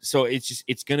 And so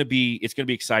it's going to be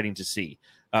exciting to see.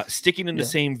 Sticking in the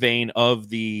same vein of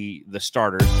the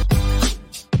starters,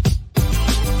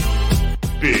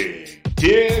 Big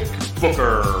Dick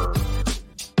Booker.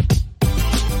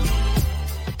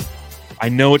 I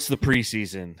know it's the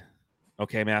preseason.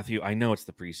 Okay, Matthew, I know it's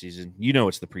the preseason. You know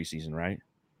it's the preseason, right?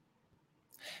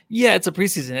 Yeah, it's a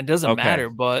preseason. It doesn't matter,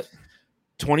 but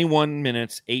 21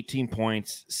 minutes, 18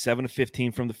 points, 7 of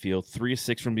 15 from the field, 3 of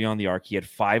 6 from beyond the arc. He had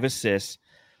 5 assists.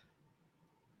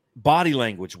 Body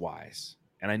language-wise,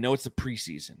 and I know it's the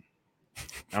preseason. I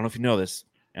don't know if you know this,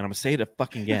 and I'm going to say it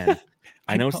fucking again.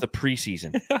 I know it's the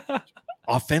preseason.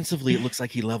 Offensively, it looks like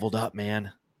he leveled up,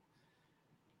 man.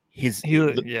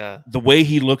 The way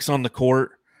he looks on the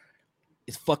court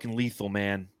is fucking lethal,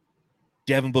 man.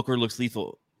 Devin Booker looks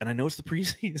lethal, and I know it's the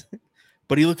preseason,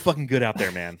 but he looked fucking good out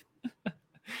there, man.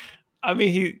 I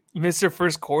mean, he missed their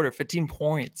first quarter, 15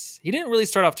 points. He didn't really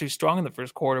start off too strong in the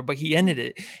first quarter, but he ended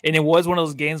it. And it was one of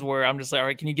those games where I'm just like, all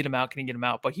right, can you get him out? Can you get him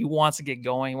out? But he wants to get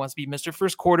going. He wants to be Mr.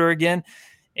 First Quarter again.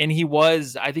 And he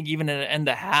was, I think, even at the end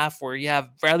of half where you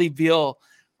have Bradley Beal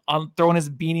throwing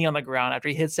his beanie on the ground after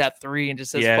he hits that 3 and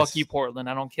just says, fuck you, Portland.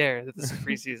 I don't care. This is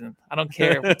preseason. I don't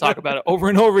care. We'll talk about it over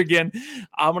and over again.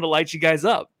 I'm going to light you guys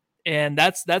up. And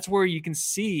that's where you can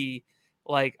see,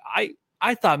 like,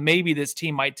 I thought maybe this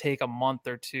team might take a month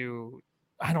or two.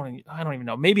 I don't even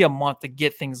know. Maybe a month to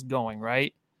get things going,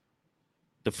 right?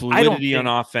 The fluidity on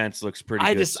offense looks pretty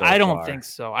good. I don't think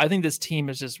so. I think this team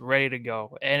is just ready to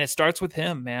go. And it starts with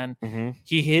him, man. Mm-hmm.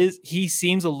 He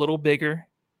seems a little bigger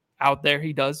out there.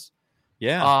 He does.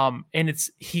 Yeah. And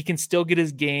he can still get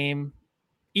his game,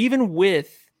 even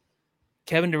with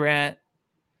Kevin Durant,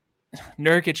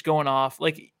 Nurkic going off.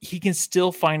 Like, he can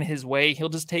still find his way. He'll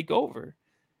just take over.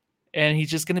 And he's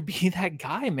just going to be that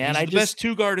guy, man. He's the best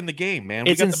two guard in the game, man.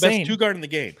 It's insane. The best two guard in the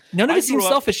game. None of it seems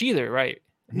selfish either, right?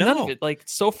 None of it, like,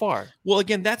 so far. Well,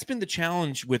 again, that's been the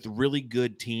challenge with really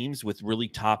good teams with really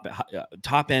top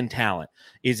end talent.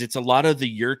 It's a lot of the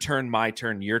your turn, my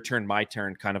turn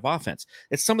kind of offense.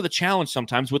 It's some of the challenge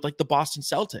sometimes with, like, the Boston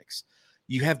Celtics.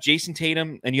 You have Jason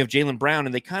Tatum and you have Jaylen Brown,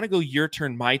 and they kind of go your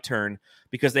turn, my turn,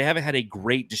 because they haven't had a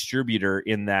great distributor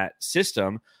in that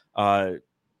system.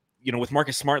 With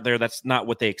Marcus Smart there, that's not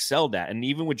what they excelled at. And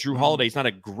even with Drew Holiday, he's not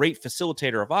a great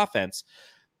facilitator of offense.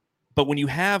 But when you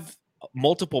have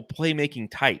multiple playmaking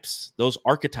types, those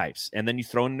archetypes, and then you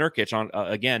throw in Nurkic on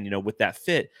again, with that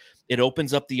fit, it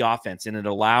opens up the offense and it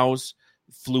allows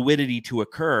fluidity to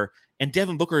occur. And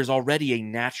Devin Booker is already a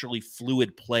naturally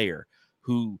fluid player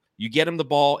who you get him the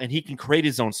ball and he can create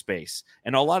his own space.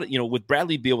 And a lot of, with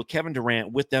Bradley Beal, with Kevin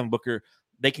Durant, with Devin Booker,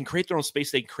 they can create their own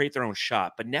space. They can create their own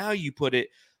shot. But now you put it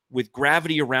with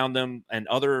gravity around them and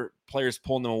other players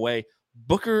pulling them away.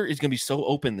 Booker is going to be so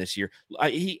open this year.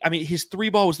 His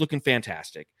 3-ball was looking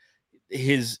fantastic.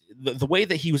 The way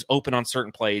that he was open on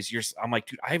certain plays, I'm like,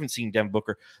 dude, I haven't seen Devin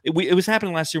Booker. It was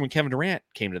happening last year when Kevin Durant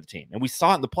came to the team, and we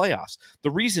saw it in the playoffs.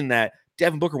 The reason that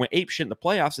Devin Booker went ape shit in the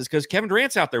playoffs is because Kevin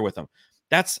Durant's out there with him.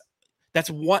 That's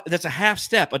a half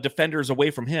step a defender is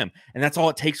away from him, and that's all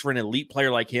it takes for an elite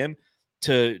player like him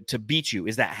to beat you,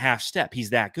 is that half step.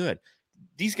 He's that good.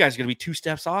 These guys are going to be 2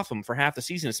 steps off him for half the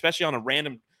season, especially on a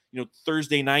random,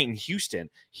 Thursday night in Houston.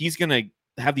 He's going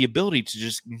to have the ability to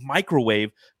just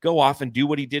microwave, go off and do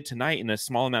what he did tonight in a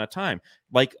small amount of time.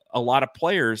 Like a lot of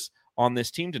players on this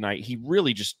team tonight, he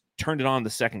really just turned it on in the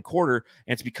second quarter.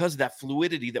 And it's because of that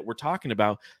fluidity that we're talking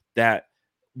about that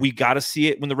we got to see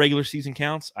it when the regular season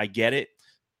counts. I get it.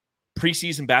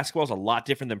 Preseason basketball is a lot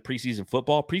different than preseason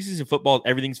football. Preseason football,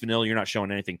 everything's vanilla. You're not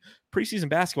showing anything. Preseason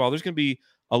basketball, there's going to be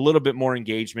a little bit more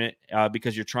engagement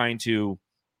because you're trying to,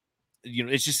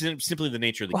 it's just simply the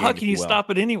nature of the game. How can you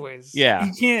stop it anyways? Yeah.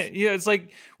 You can't. Yeah, it's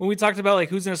like when we talked about, like,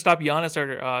 who's going to stop Giannis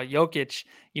or Jokic,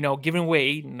 giving away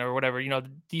Ayton or whatever, the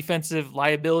defensive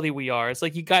liability we are. It's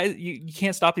like, you guys, you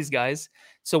can't stop these guys.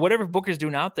 So whatever Booker's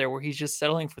doing out there, where he's just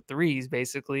settling for threes,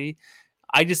 basically,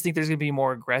 I just think there's going to be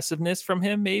more aggressiveness from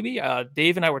him. Maybe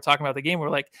Dave and I were talking about the game. We're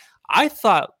like, I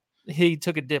thought he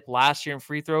took a dip last year in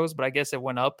free throws, but I guess it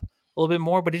went up a little bit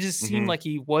more. But it just seemed like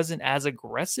he wasn't as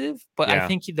aggressive. But I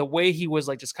think the way he was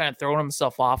like just kind of throwing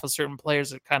himself off of certain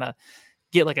players that kind of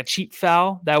get like a cheap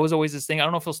foul, that was always his thing. I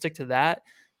don't know if he'll stick to that,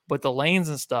 but the lanes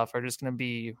and stuff are just going to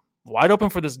be wide open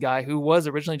for this guy who was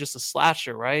originally just a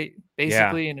slasher, right?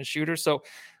 Basically, and a shooter. So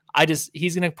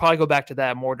he's going to probably go back to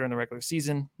that more during the regular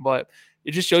season, but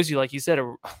it just shows you, like you said,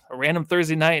 a random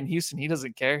Thursday night in Houston, he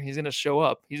doesn't care. He's going to show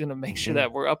up. He's going to make sure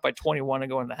that we're up by 21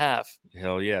 and going to half.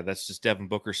 Hell yeah. That's just Devin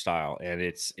Booker style. And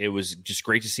it was just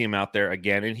great to see him out there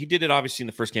again. And he did it obviously in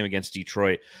the first game against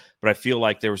Detroit, but I feel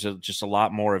like there was just a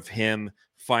lot more of him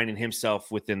finding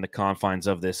himself within the confines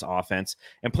of this offense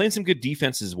and playing some good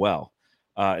defense as well.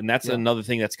 And that's another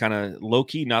thing that's kind of low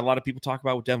key. Not a lot of people talk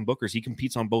about with Devin Booker is he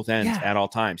competes on both ends at all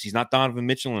times. He's not Donovan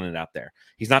Mitchell in it out there.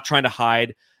 He's not trying to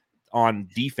hide on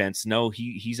defense. No,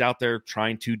 he's out there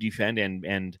trying to defend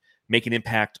and make an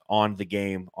impact on the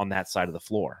game on that side of the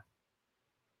floor.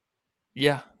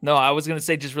 Yeah, no, I was going to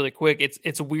say just really quick.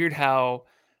 It's weird how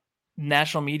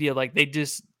national media, like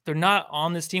they're not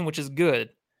on this team, which is good.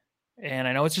 And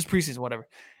I know it's just preseason, whatever.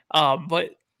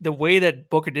 But the way that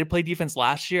Booker did play defense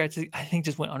last year, I think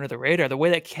just went under the radar. The way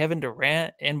that Kevin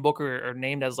Durant and Booker are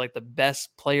named as like the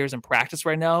best players in practice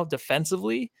right now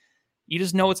defensively, you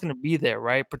just know it's going to be there,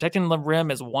 right? Protecting the rim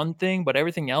is one thing, but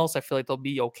everything else, I feel like they'll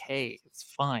be okay. It's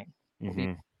fine.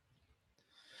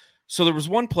 So there was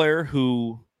one player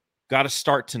who got a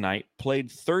start tonight,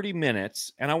 played 30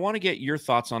 minutes, and I want to get your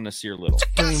thoughts on Nasir Little.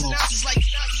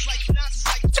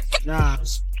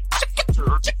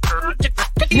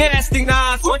 Nasty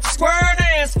Nas, what square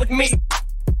dance with me?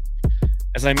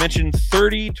 As I mentioned,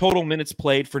 30 total minutes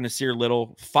played for Nasir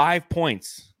Little, 5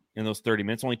 points in those 30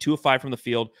 minutes, only 2 of 5 from the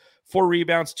field, 4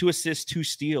 rebounds, 2 assists, 2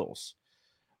 steals.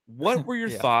 What were your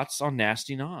thoughts on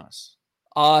Nasty Nas?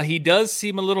 He does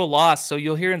seem a little lost, so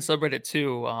you'll hear in subreddit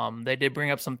too. They did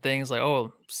bring up some things like,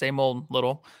 oh, same old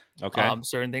Little. Okay.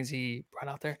 Certain things he brought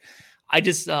out there. He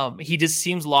just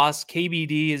seems lost.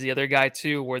 KBD is the other guy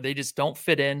too, where they just don't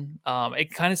fit in.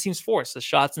 It kind of seems forced. The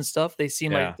shots and stuff, they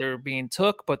seem like they're being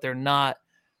took, but they're not.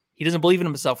 He doesn't believe in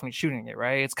himself when he's shooting it,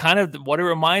 right? It's kind of what it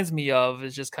reminds me of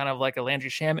is just kind of like a Landry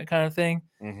Shamet kind of thing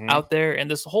out there. And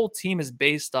this whole team is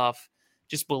based off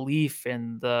just belief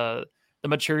in the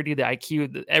maturity, the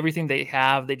IQ, everything they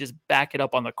have. They just back it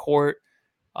up on the court.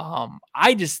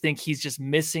 I just think he's just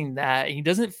missing that.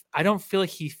 I don't feel like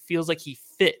he feels like he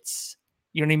fits.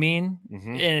 You know what I mean?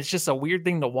 And it's just a weird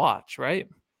thing to watch, right?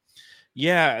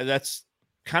 Yeah, that's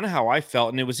kind of how I felt.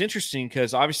 And it was interesting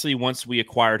because obviously once we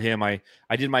acquired him, I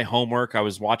did my homework. I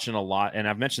was watching a lot, and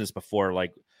I've mentioned this before,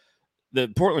 like the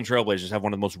Portland Trailblazers have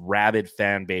one of the most rabid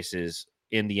fan bases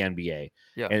in the NBA.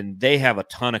 Yeah. And they have a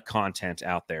ton of content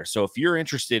out there. So if you're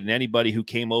interested in anybody who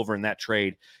came over in that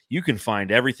trade, you can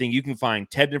find everything. You can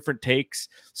find 10 different takes.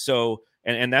 So,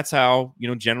 and that's how,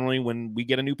 generally when we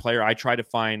get a new player, I try to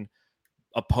find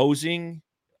opposing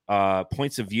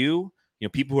points of view,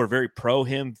 people who are very pro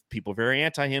him, people very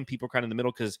anti him, people kind of in the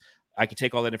middle, because I can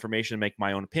take all that information and make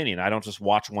my own opinion. I don't just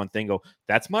watch one thing, go,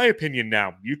 that's my opinion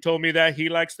now. You told me that he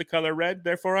likes the color red,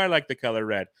 therefore I like the color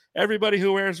red. Everybody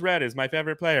who wears red is my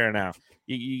favorite player now.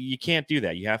 You can't do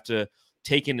that. You have to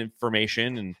take in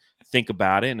information and think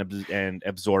about it and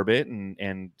absorb it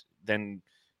and then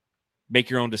make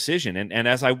your own decision. And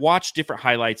as I watch different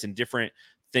highlights and different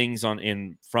things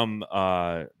from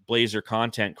Blazer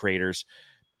content creators,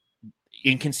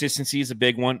 inconsistency is a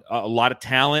big one. A lot of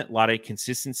talent, a lot of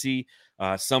consistency.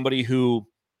 Somebody who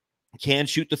can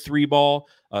shoot the 3 ball,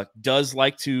 does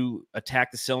like to attack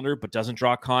the cylinder, but doesn't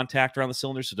draw contact around the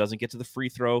cylinder, so doesn't get to the free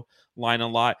throw line a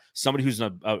lot. Somebody who's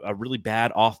a really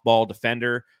bad off-ball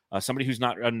defender. Somebody who's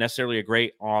not necessarily a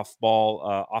great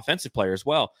off-ball offensive player as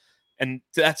well. And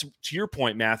that's, to your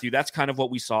point, Matthew, that's kind of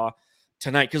what we saw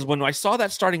tonight. Because when I saw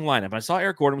that starting lineup, I saw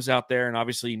Eric Gordon was out there, and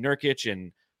obviously Nurkic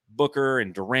and Booker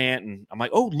and Durant, and I'm like,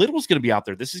 oh, Little's going to be out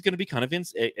there. This is going to be kind of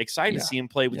exciting to see him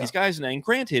play with these guys. And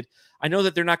granted, I know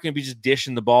that they're not going to be just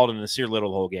dishing the ball to Nasir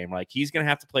Little the whole game. Like, he's going to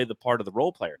have to play the part of the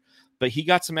role player. But he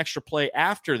got some extra play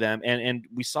after them, and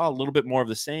we saw a little bit more of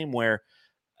the same where,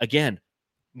 again,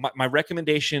 my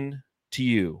recommendation to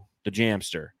you, the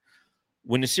Jamster,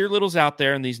 when Nasir Little's out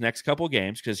there in these next couple of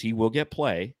games, because he will get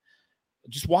play,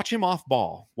 just watch him off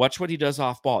ball. Watch what he does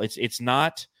off ball. It's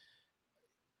not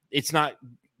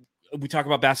we talk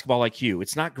about basketball IQ.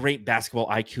 It's not great basketball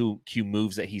IQ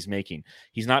moves that he's making.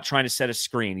 He's not trying to set a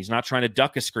screen. He's not trying to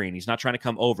duck a screen. He's not trying to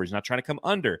come over. He's not trying to come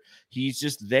under. He's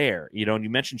just there. And you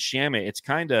mentioned Shamet. It's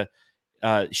kind of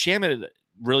Shamet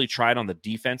really tried on the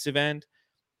defensive end.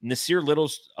 Nasir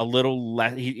Little's a little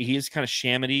less. He is kind of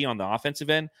Shamity on the offensive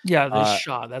end. Yeah, the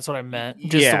shot. That's what I meant.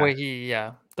 Just the way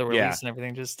the release and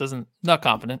everything just not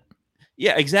confident.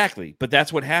 Yeah, exactly. But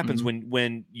that's what happens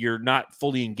when you're not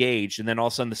fully engaged, and then all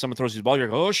of a sudden someone throws you the ball. You're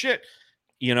like, oh shit,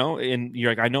 and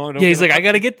you're like, I know. Yeah, he's like, I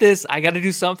got to get this. I got to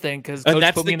do something because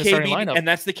coach put me in the starting lineup. And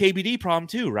that's the KBD problem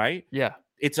too, right? Yeah,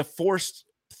 it's a forced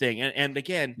thing. And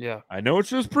again, yeah, I know it's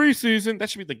just preseason.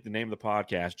 That should be like the name of the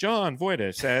podcast. John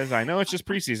Voida says, I know it's just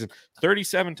preseason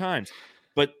 37 times.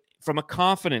 But from a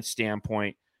confidence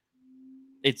standpoint,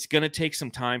 it's going to take some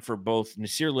time for both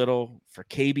Nasir Little, for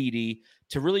KBD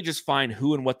to really just find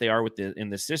who and what they are in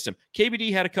the system.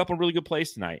 KBD had a couple really good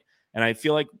plays tonight, and I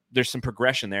feel like there's some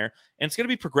progression there. And it's going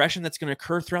to be progression that's going to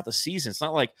occur throughout the season. It's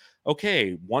not like,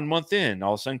 okay, 1 month in,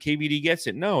 all of a sudden KBD gets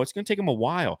it. No, it's going to take him a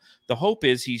while. The hope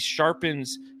is he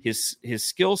sharpens his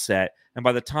skill set, and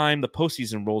by the time the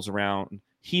postseason rolls around,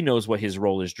 he knows what his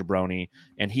role is, Jabroni,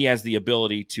 and he has the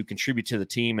ability to contribute to the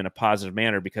team in a positive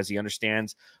manner because he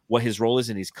understands what his role is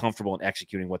and he's comfortable in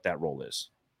executing what that role is.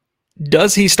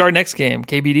 Does he start next game,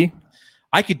 KBD?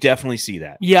 I could definitely see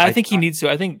that. Yeah, I think he needs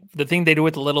to. I think the thing they did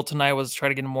with Little tonight was try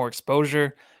to get him more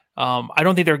exposure. I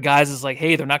don't think their guys is like,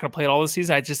 hey, they're not going to play it all this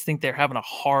season. I just think they're having a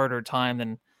harder time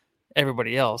than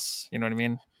everybody else. You know what I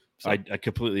mean? So, I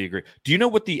completely agree. Do you know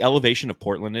what the elevation of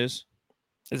Portland is?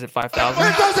 Is it 5,000?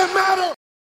 It doesn't matter.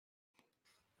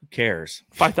 Who cares?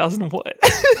 5,000 what?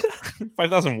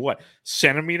 5,000 what?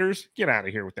 Centimeters? Get out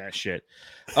of here with that shit.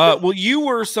 Well, you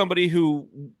were somebody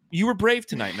you were brave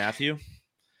tonight, Matthew.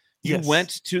 You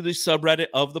went to the subreddit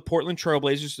of the Portland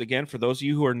Trailblazers. Again, for those of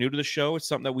you who are new to the show, it's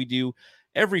something that we do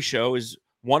every show is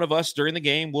one of us during the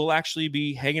game will actually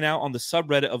be hanging out on the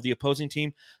subreddit of the opposing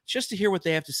team just to hear what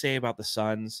they have to say about the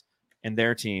Suns and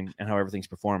their team and how everything's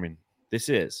performing. This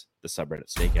is the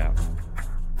subreddit Stakeout.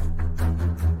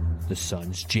 The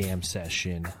Suns Jam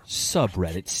Session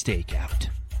subreddit Stakeout.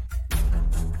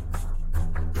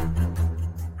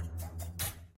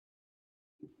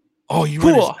 Oh, you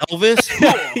were Elvis?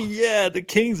 Yeah, the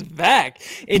King's back.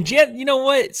 And Jen, you know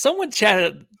what? Someone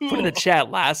put in the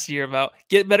chat last year about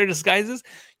get better disguises.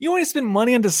 You want to spend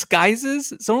money on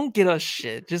disguises? So don't get us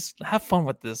shit. Just have fun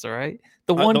with this, all right?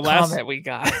 The comment we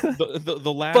got.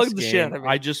 The last game,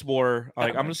 I just wore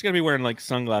I'm just gonna be wearing like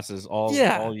sunglasses all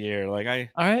year. Like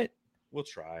all right. We'll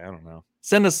try. I don't know.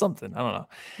 Send us something. I don't know.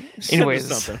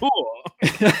 Anyways.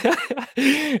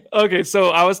 Okay,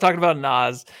 so I was talking about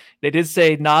Nas. They did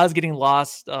say Nas getting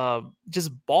lost,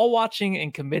 just ball watching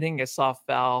and committing a soft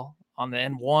foul on the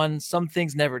N1. Some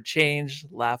things never change.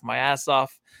 Laugh my ass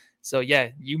off. So yeah,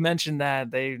 you mentioned that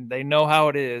they know how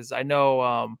it is. I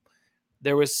know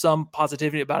there was some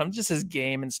positivity about him, just his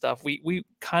game and stuff. We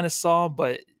kind of saw,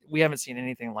 but we haven't seen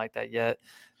anything like that yet.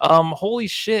 Holy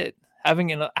shit,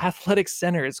 having an athletic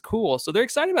center is cool. So they're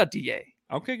excited about DA.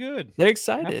 Okay, good. They're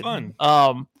excited. Have fun.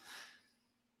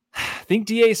 I think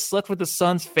DA slept with the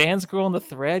Suns fans girl in the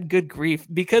thread. Good grief.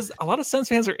 Because a lot of Suns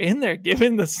fans are in there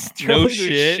giving the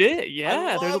shit.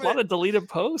 Yeah, there's a lot of deleted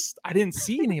posts. I didn't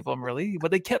see any of them really,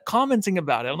 but they kept commenting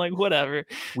about it. I'm like, whatever.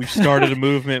 We've started a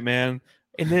movement, man.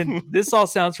 And then this all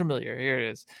sounds familiar. Here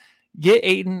it is. Get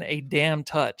Ayton a damn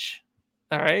touch.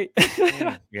 All right.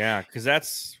 Yeah, because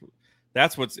that's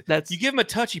you give him a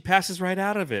touch, he passes right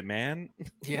out of it, man.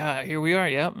 Yeah, here we are.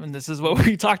 Yep. And this is what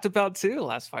we talked about too the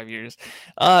last 5 years.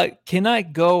 Can I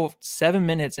go 7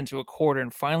 minutes into a quarter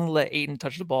and finally let Ayton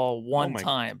touch the ball one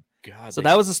time? God. So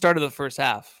that was the start of the first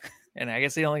half. And I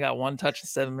guess he only got one touch in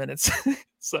 7 minutes.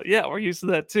 So yeah, we're used to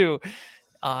that too.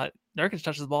 Nurkic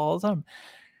touches the ball all the time.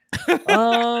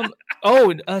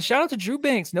 Shout out to Drew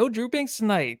Banks. No Drew Banks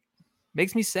tonight.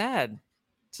 Makes me sad.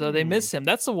 So they miss him.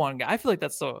 That's the one guy. I feel like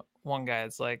that's the one guy.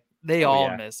 It's like they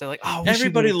all miss. They're like, oh,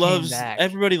 everybody loves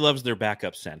their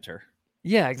backup center.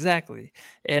 Yeah, exactly.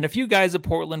 And a few guys that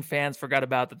Portland fans forgot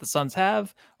about that the Suns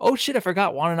have. Oh shit, I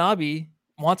forgot Watanabe,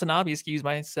 excuse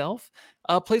myself,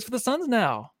 plays for the Suns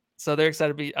now. So they're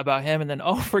excited about him. And then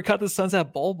forgot the Suns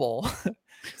have Bol.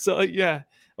 So yeah.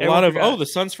 A lot of the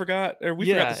Suns forgot, or we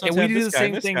forgot the Suns and we do the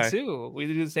same thing too. We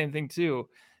do the same thing too.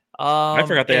 I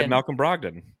forgot they had Malcolm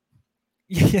Brogdon.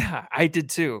 Yeah, I did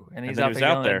too. And he's out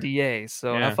there at DA.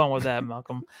 So have fun with that,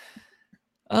 Malcolm.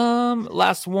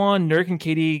 Last one, Nurk and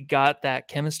KD got that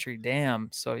chemistry. Damn.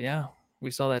 So yeah,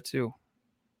 we saw that too.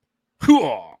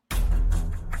 The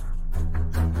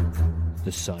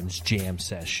Suns Jam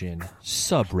Session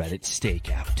subreddit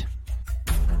Stakeout.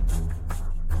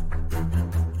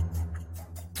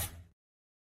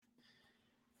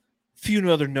 Few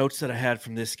other notes that I had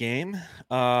from this game.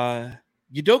 Udoka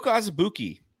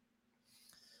Azubuike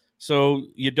So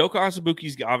Udoka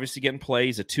Azubuike's obviously getting play.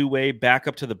 He's a two-way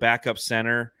backup to the backup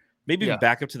center. Maybe even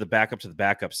backup to the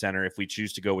backup center if we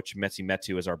choose to go with Chimezie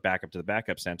Metu as our backup to the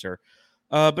backup center.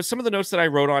 But some of the notes that I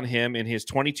wrote on him in his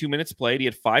 22 minutes played, he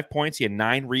had 5 points. He had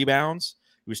 9 rebounds.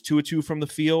 He was 2 of 2 from the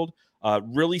field.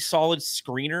 Really solid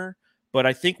screener. But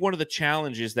I think one of the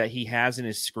challenges that he has in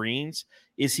his screens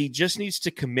is he just needs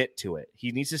to commit to it.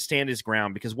 He needs to stand his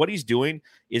ground because what he's doing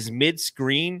is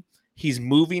mid-screen, he's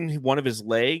moving one of his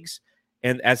legs,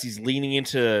 and as he's leaning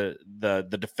into the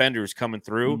defenders coming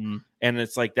through, and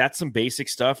it's like that's some basic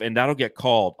stuff, and that'll get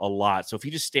called a lot. So if he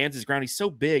just stands his ground, he's so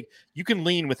big, you can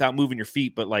lean without moving your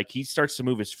feet, but like he starts to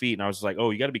move his feet, and I was like,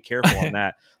 oh, you got to be careful on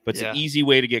that. But it's an easy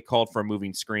way to get called for a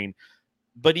moving screen.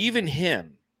 But even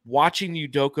him, watching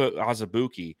Udoka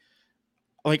Azubuike,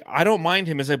 like I don't mind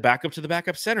him as a backup to the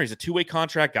backup center. He's a two-way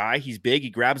contract guy. He's big. He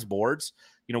grabs boards.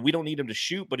 We don't need him to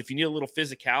shoot, but if you need a little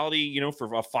physicality,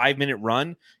 for a 5-minute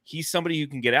run, he's somebody who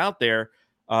can get out there.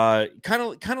 Kind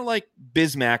of like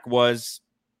Bismack was.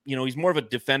 He's more of a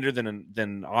defender than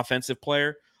an offensive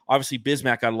player. Obviously,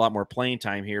 Bismack got a lot more playing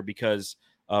time here because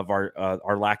of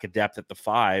our lack of depth at the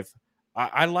 5.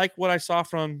 I like what I saw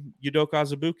from Udoka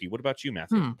Azubuike. What about you,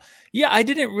 Matthew? Yeah, I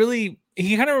didn't really.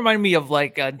 He kind of reminded me of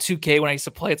like 2K when I used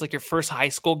to play. It's like your first high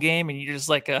school game, and you're just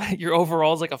like your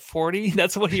overall is like a 40.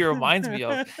 That's what he reminds me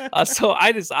of. So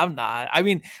I'm not. I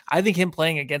mean, I think him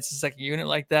playing against the second unit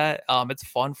like that, it's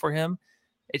fun for him.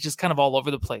 It's just kind of all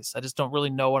over the place. I just don't really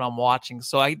know what I'm watching.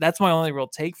 So that's my only real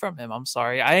take from him. I'm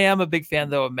sorry. I am a big fan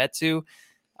though of Metu.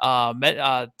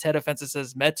 Ted Offensive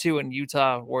says Metu and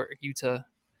Utah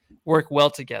work well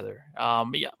together.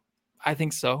 Yeah, I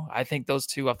think so. I think those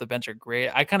two off the bench are great.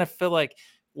 I kind of feel like,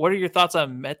 what are your thoughts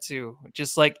on Metu?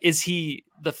 Just like, is he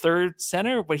the third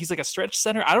center, but he's like a stretch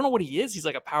center? I don't know what he is. He's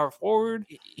like a power forward.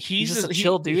 He's just a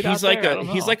chill dude. He's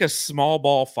like a small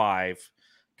ball 5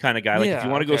 kind of guy. Like if you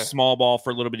want to go small ball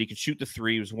for a little bit, he can shoot the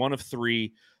 3. He was 1 of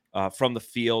 3 from the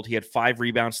field. He had 5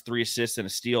 rebounds, 3 assists, and a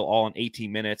steal all in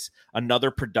 18 minutes.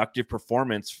 Another productive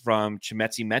performance from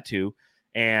Chimezie Metu.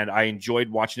 And I enjoyed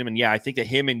watching him. And yeah, I think that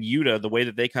him and Yuta, the way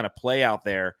that they kind of play out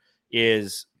there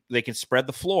is they can spread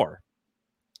the floor.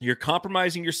 You're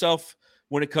compromising yourself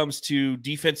when it comes to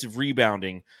defensive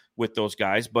rebounding with those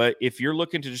guys. But if you're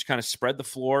looking to just kind of spread the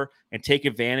floor and take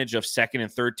advantage of second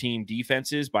and third team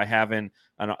defenses by having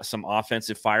some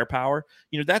offensive firepower,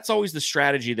 that's always the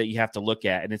strategy that you have to look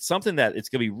at. And it's something that it's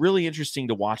going to be really interesting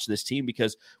to watch this team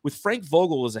because with Frank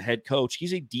Vogel as a head coach,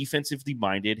 he's a defensively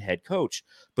minded head coach,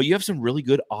 but you have some really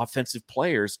good offensive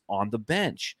players on the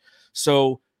bench.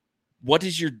 So what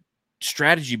does your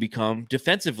strategy become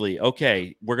defensively?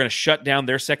 Okay, we're going to shut down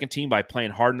their second team by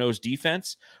playing hard-nosed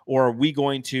defense, or are we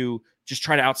going to just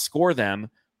try to outscore them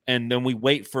and then we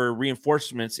wait for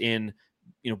reinforcements in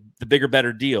the bigger,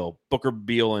 better deal, Booker,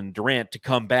 Beal, and Durant to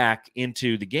come back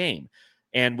into the game?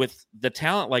 And with the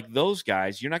talent like those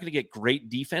guys, you're not going to get great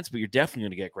defense, but you're definitely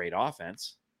going to get great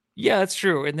offense. Yeah, that's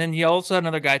true. And then you also had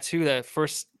another guy too that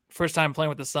first time playing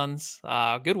with the Suns,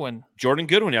 Goodwin. Jordan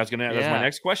Goodwin. That's my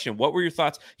next question. What were your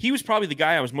thoughts? He was probably the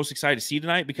guy I was most excited to see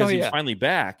tonight because he was finally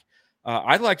back.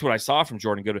 I liked what I saw from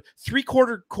Jordan Goodwin.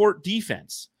 3/4 court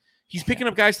defense. He's picking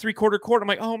up guys 3/4 court. I'm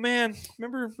like, oh man,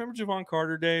 remember Javon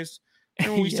Carter days?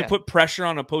 Remember when we used to put pressure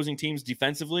on opposing teams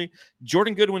defensively?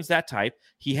 Jordan Goodwin's that type.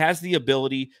 He has the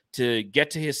ability to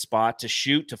get to his spot, to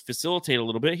shoot, to facilitate a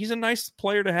little bit. He's a nice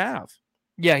player to have.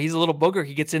 Yeah, he's a little booger.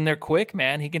 He gets in there quick,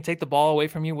 man. He can take the ball away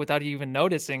from you without you even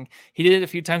noticing. He did it a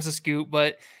few times to Scoot,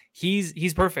 but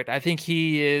he's perfect. I think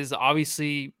he is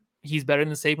obviously he's better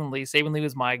than Saban Lee. Saban Lee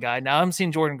was my guy. Now I'm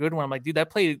seeing Jordan Goodwin. I'm like, dude,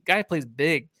 guy plays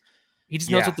big. He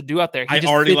just knows what to do out there. I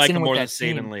already like him more than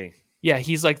Saban Lee. Yeah,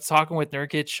 he's like talking with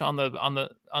Nurkic on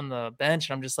the bench,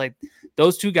 and I'm just like,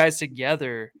 those two guys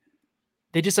together,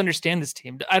 they just understand this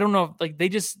team. I don't know, like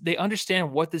they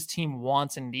understand what this team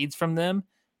wants and needs from them.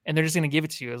 And they're just going to give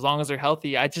it to you as long as they're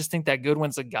healthy. I just think that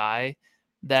Goodwin's a guy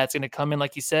that's going to come in,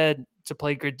 like you said, to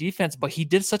play good defense. But he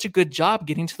did such a good job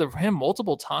getting to the rim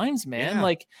multiple times, man. Yeah.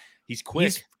 Like he's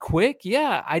quick.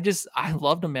 Yeah, I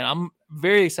loved him, man. I'm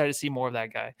very excited to see more of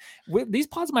that guy. These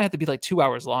pods might have to be like 2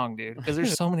 hours long, dude, because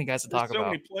there's so many guys to talk about. So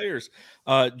many players.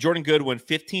 Jordan Goodwin,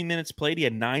 15 minutes played. He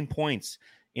had 9 points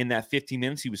in that 15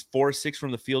 minutes. He was 4 of 6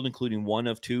 from the field, including 1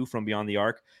 of 2 from beyond the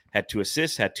arc. Had 2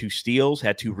 assists, had 2 steals,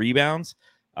 had 2 rebounds.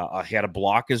 He had a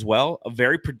block as well. A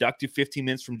very productive 15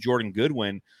 minutes from Jordan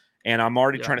Goodwin. And I'm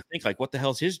already trying to think, like, what the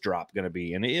hell's his drop going to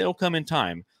be? And it'll come in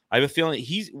time. I have a feeling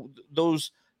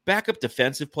those backup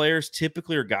defensive players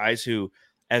typically are guys who,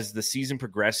 as the season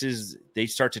progresses, they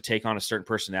start to take on a certain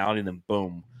personality and then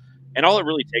boom. And all it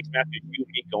really takes, Matthew, is you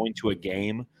and me going to a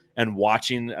game and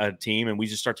watching a team, and we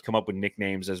just start to come up with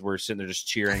nicknames as we're sitting there just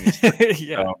cheering.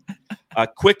 Yeah.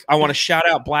 Quick, I want to shout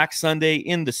out Black Sunday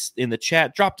in the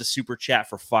chat. Dropped a super chat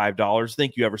for $5.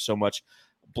 Thank you ever so much,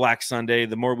 Black Sunday.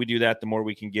 The more we do that, the more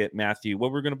we can get Matthew.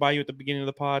 What we're going to buy you at the beginning of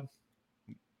the pod?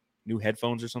 New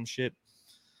headphones or some shit?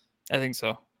 I think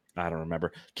so. I don't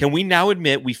remember. Can we now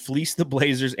admit we fleeced the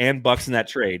Blazers and Bucks in that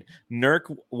trade?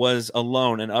 Nurk was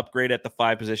alone an upgrade at the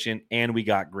 5 position, and we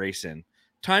got Grayson.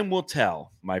 Time will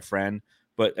tell, my friend.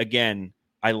 But again,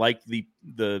 I like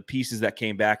the pieces that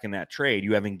came back in that trade.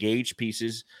 You have engaged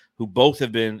pieces who both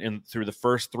have been through the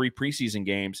first 3 preseason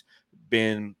games,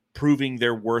 been proving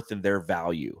their worth and their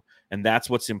value. And that's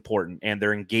what's important. And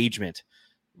their engagement.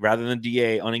 Rather than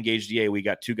unengaged DA, we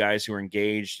got 2 guys who are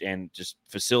engaged and just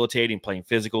facilitating, playing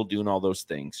physical, doing all those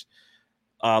things.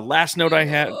 Last note I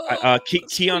had,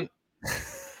 Keon.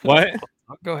 What?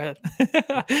 Go ahead.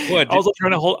 What? I was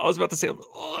trying to hold. I was about to say.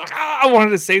 I wanted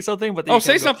to say something, but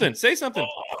say something. Say something.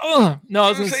 No, I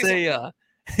was going to say.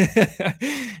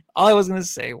 All I was going to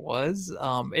say was,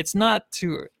 it's not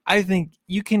too. I think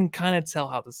you can kind of tell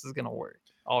how this is going to work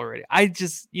already. I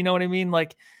just, you know what I mean,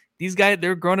 like. These guys,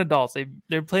 they're grown adults.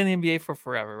 They're playing the NBA for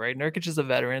forever, right? Nurkic is a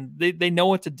veteran. They know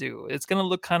what to do. It's going to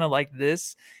look kind of like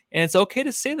this. And it's okay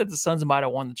to say that the Suns might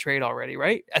have won the trade already,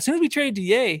 right? As soon as we traded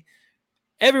DA,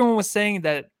 everyone was saying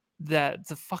that the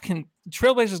fucking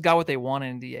Trailblazers got what they wanted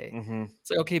in DA. Mm-hmm. It's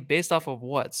like, okay, based off of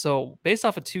what? So based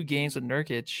off of 2 games with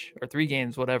Nurkic or 3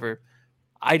 games, whatever,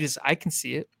 I can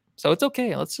see it. So it's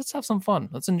okay. Let's just have some fun.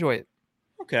 Let's enjoy it.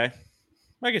 Okay.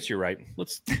 I guess you're right.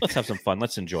 Let's have some fun.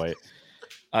 Let's enjoy it.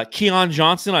 Keon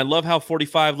Johnson, I love how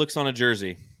 45 looks on a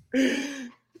jersey.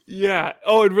 Yeah.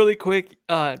 Oh, and really quick,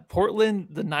 Portland,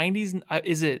 the 90s,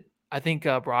 is it? I think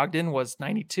Brogdon was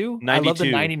 92. 92. I love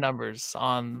the 90 numbers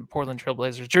on Portland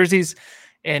Trailblazers jerseys.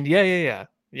 And yeah.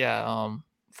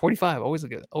 45, always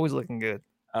looking good.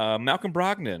 Malcolm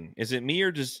Brogdon, is it me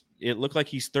or does it look like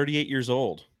he's 38 years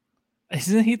old?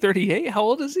 Isn't he 38? How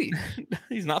old is he?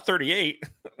 He's not 38.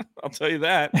 I'll tell you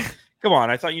that. Come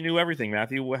on, I thought you knew everything,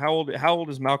 Matthew. How old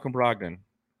is Malcolm Brogdon?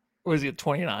 Was he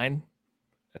 29?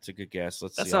 That's a good guess.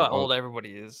 That's how old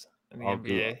everybody is in the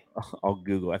NBA. I'll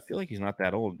Google. I feel like he's not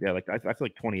that old. Yeah, like I feel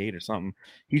like 28 or something.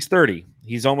 He's 30.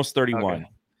 He's almost 31, but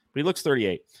he looks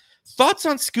 38. Thoughts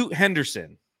on Scoot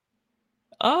Henderson?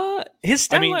 His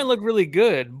stat line looked really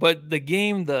good, but the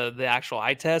game, the actual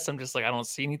eye test, I'm just like, I don't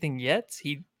see anything yet.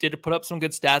 He did put up some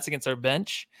good stats against our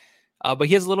bench. But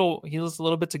he has a little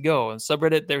bit to go. And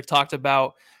subreddit, they're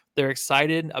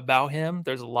excited about him.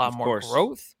 There's a lot more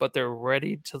growth, but they're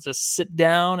ready to just sit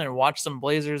down and watch some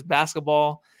Blazers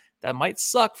basketball. That might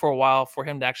suck for a while for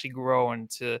him to actually grow and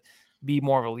to be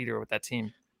more of a leader with that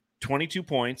team. 22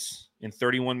 points in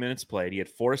 31 minutes played. He had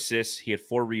 4 assists. He had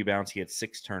 4 rebounds. He had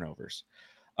 6 turnovers.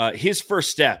 His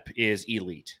first step is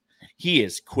elite. He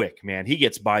is quick, man. He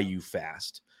gets by you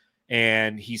fast.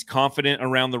 And he's confident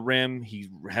around the rim.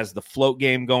 He has the float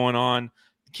game going on.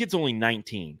 The kid's only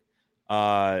 19.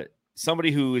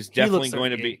 Somebody who is definitely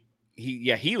going to be.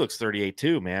 He looks 38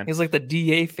 too, man. He's like the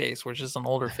DA face, which is an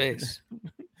older face.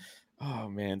 Oh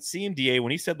man, seeing DA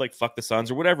when he said like "fuck the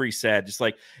Suns" or whatever he said, just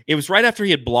like it was right after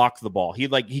he had blocked the ball. He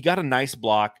got a nice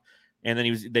block, and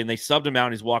then they subbed him out.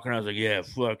 And he's walking around. I was like, "Yeah,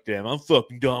 fuck them. I'm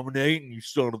fucking dominating, you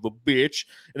son of a bitch."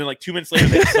 And then like 2 minutes later,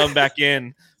 they sub him back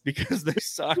in. Because they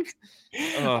suck.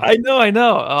 I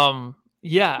know.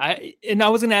 Yeah. I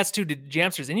was gonna ask too. Did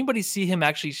Jamsters anybody see him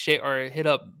actually or hit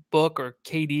up Book or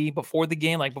KD before the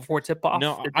game, like before tip off?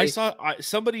 No, I saw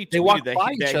somebody they walked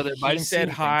by each other. He said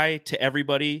hi to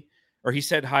everybody, or he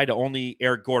said hi to only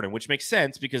Eric Gordon, which makes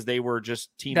sense because they were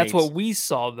just teammates. That's what we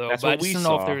saw, though. But I just don't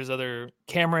know if there's other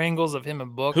camera angles of him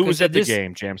and Book. Who was at the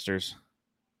game, Jamsters?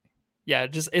 Yeah,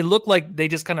 it looked like they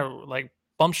just kind of like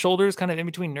bump shoulders kind of in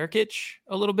between Nurkic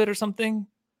a little bit or something.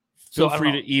 Feel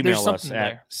free to email us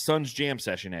at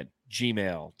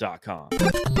sunsjamsession@gmail.com.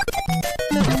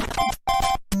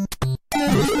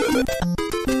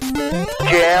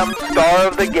 Jam star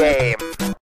of the game.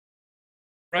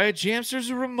 Right, Jamsters,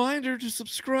 a reminder to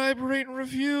subscribe, rate, and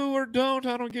review, or don't.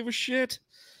 I don't give a shit.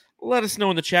 Let us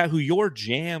know in the chat who your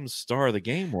jam star of the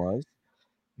game was.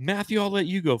 Matthew, I'll let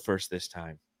you go first this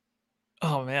time.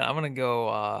 Oh man, I'm gonna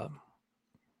go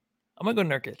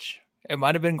Nurkic. It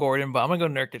might have been Gordon, but I'm gonna go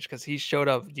Nurkic because he showed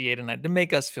up DA tonight to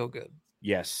make us feel good.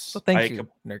 Yes. So thank you,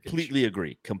 Nurkic.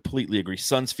 Completely agree.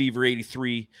 Suns Fever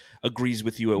 83 agrees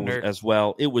with you as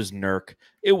well. It was Nurk.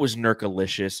 It was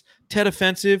Nurkalicious. Ted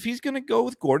Offensive, he's gonna go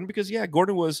with Gordon because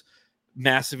Gordon was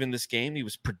massive in this game. He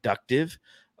was productive.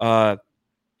 And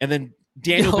then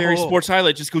Daniel Barry Sports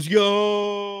Highlight just goes,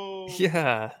 yo.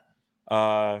 Yeah.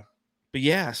 But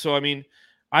yeah, so I mean,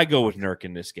 I go with Nurk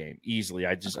in this game easily.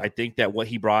 I think that what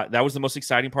he brought, that was the most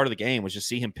exciting part of the game, was just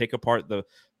see him pick apart the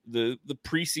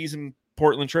preseason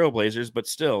Portland Trailblazers. But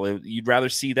still, you'd rather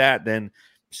see that than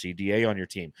see DA on your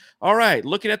team. All right,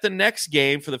 looking at the next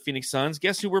game for the Phoenix Suns,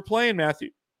 guess who we're playing,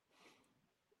 Matthew?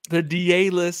 The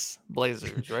DA-less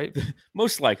Blazers, right?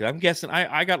 Most likely. I'm guessing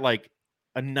I got like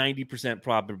a 90%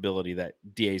 probability that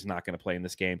DA is not going to play in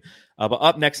this game. But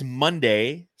up next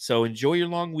Monday, so enjoy your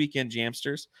long weekend,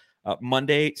 Jamsters.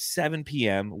 Monday, 7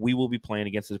 p.m., we will be playing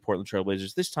against the Portland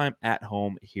Trailblazers, this time at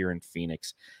home here in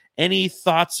Phoenix. Any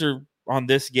thoughts on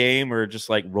this game, or just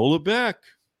like roll it back?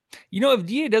 You know, if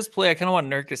DA does play, I kind of want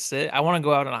Nurk to sit. I want to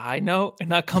go out on a high note and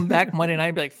not come back Monday night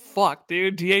and be like, fuck,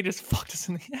 dude, DA just fucked us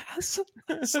in the ass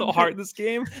so hard this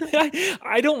game.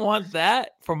 I don't want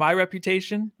that for my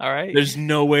reputation. All right. There's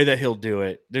no way that he'll do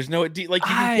it. There's no, like, you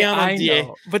can count on DA.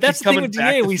 Know. But that's the thing with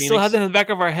DA. We still have that in the back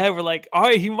of our head. We're like, all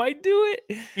right, he might do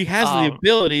it. He has the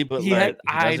ability, but he doesn't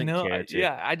care to.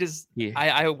 Yeah,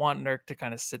 I want Nurk to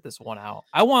kind of sit this one out.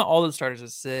 I want all the starters to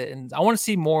sit, and I want to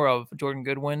see more of Jordan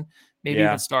Goodwin. Maybe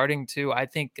even starting too. I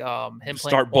think him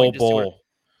start playing Bol.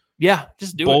 Yeah,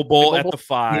 just do it. Bol at the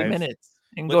 5 minutes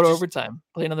and go to overtime.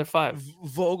 Play another 5.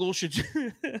 Vogel should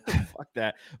fuck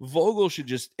that. Vogel should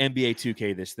just NBA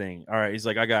 2K this thing. All right, he's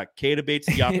like, I got Keita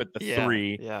Bates-Diop at the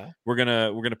 3. Yeah, we're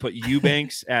gonna put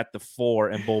Eubanks at the 4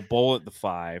 and Bol at the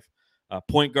 5.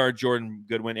 Point guard Jordan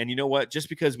Goodwin. And you know what? Just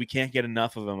because we can't get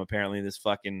enough of him apparently this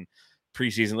fucking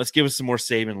preseason, let's give us some more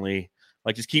Saban Lee.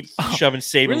 Like, just keep shoving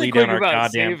Saban Lee down our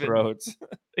goddamn throats.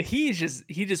 He just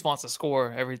wants to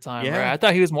score every time. Yeah. Right? I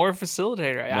thought he was more a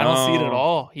facilitator. I don't see it at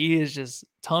all. He is just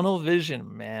tunnel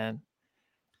vision, man.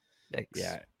 Yikes.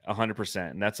 Yeah,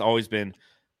 100%. And that's always been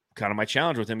kind of my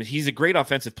challenge with him. He's a great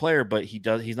offensive player, but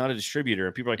he's not a distributor.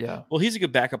 And people are like, well, he's a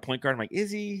good backup point guard. I'm like, is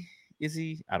he?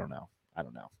 I don't know.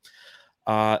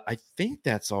 I think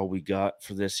that's all we got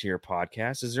for this here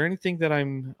podcast. Is there anything that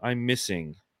I'm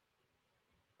missing?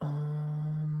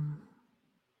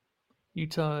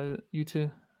 Utah.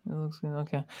 It looks good.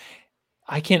 Okay.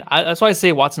 I can't. That's why I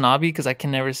say Watanabe, because I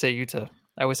can never say Utah.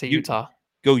 I always say Utah.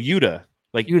 Go Utah.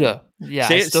 Like Utah. Yeah.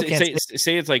 Say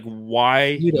it's like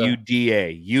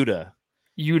Y-U-D-A. Utah.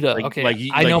 Okay. Like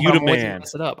I know, Utah but man.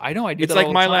 Mess it up. I know. I do. It's that like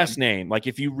all my the time. last name. Like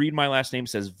if you read my last name, it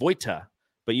says Voita,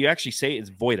 but you actually say it's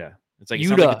Voita. It's like it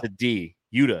sounds like it's a D.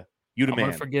 Utah I'm man.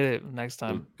 gonna forget it next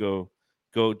time. Go.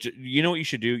 You know what you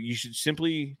should do? You should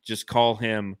simply just call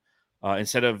him.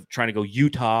 Instead of trying to go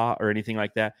Utah or anything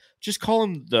like that, just call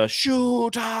him the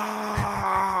Shooter.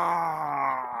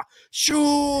 Utah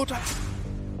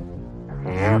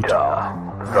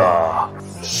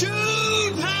the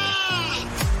Shooter!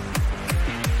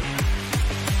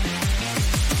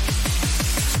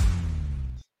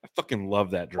 I fucking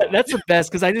love that drop. That's the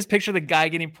best, because I just picture the guy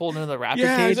getting pulled into the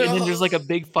raptor cage, and then there's like a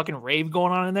big fucking rave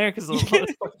going on in there because like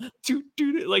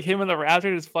him and the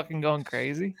raptor is fucking going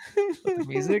crazy with the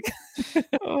music.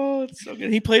 Oh, it's so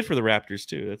good. He played for the Raptors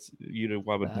too. That's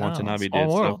what Watanabe did.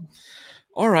 World. So.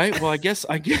 All right. Well, I guess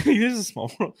it is a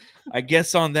small world. I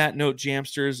guess on that note,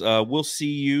 Jamsters, we'll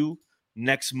see you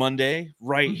next Monday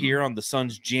right here on the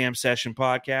Suns Jam Session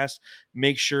podcast.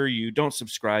 Make sure you don't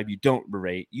subscribe, you don't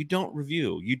rate, you don't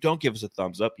review, you don't give us a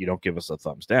thumbs up, you don't give us a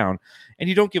thumbs down, and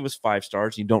you don't give us 5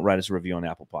 stars, you don't write us a review on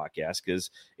Apple Podcasts,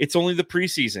 because it's only the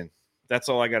preseason. That's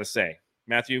all I got to say.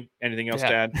 Matthew, anything else,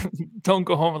 Dad? Don't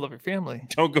go home and love your family.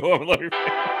 Don't go home and love your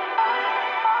family.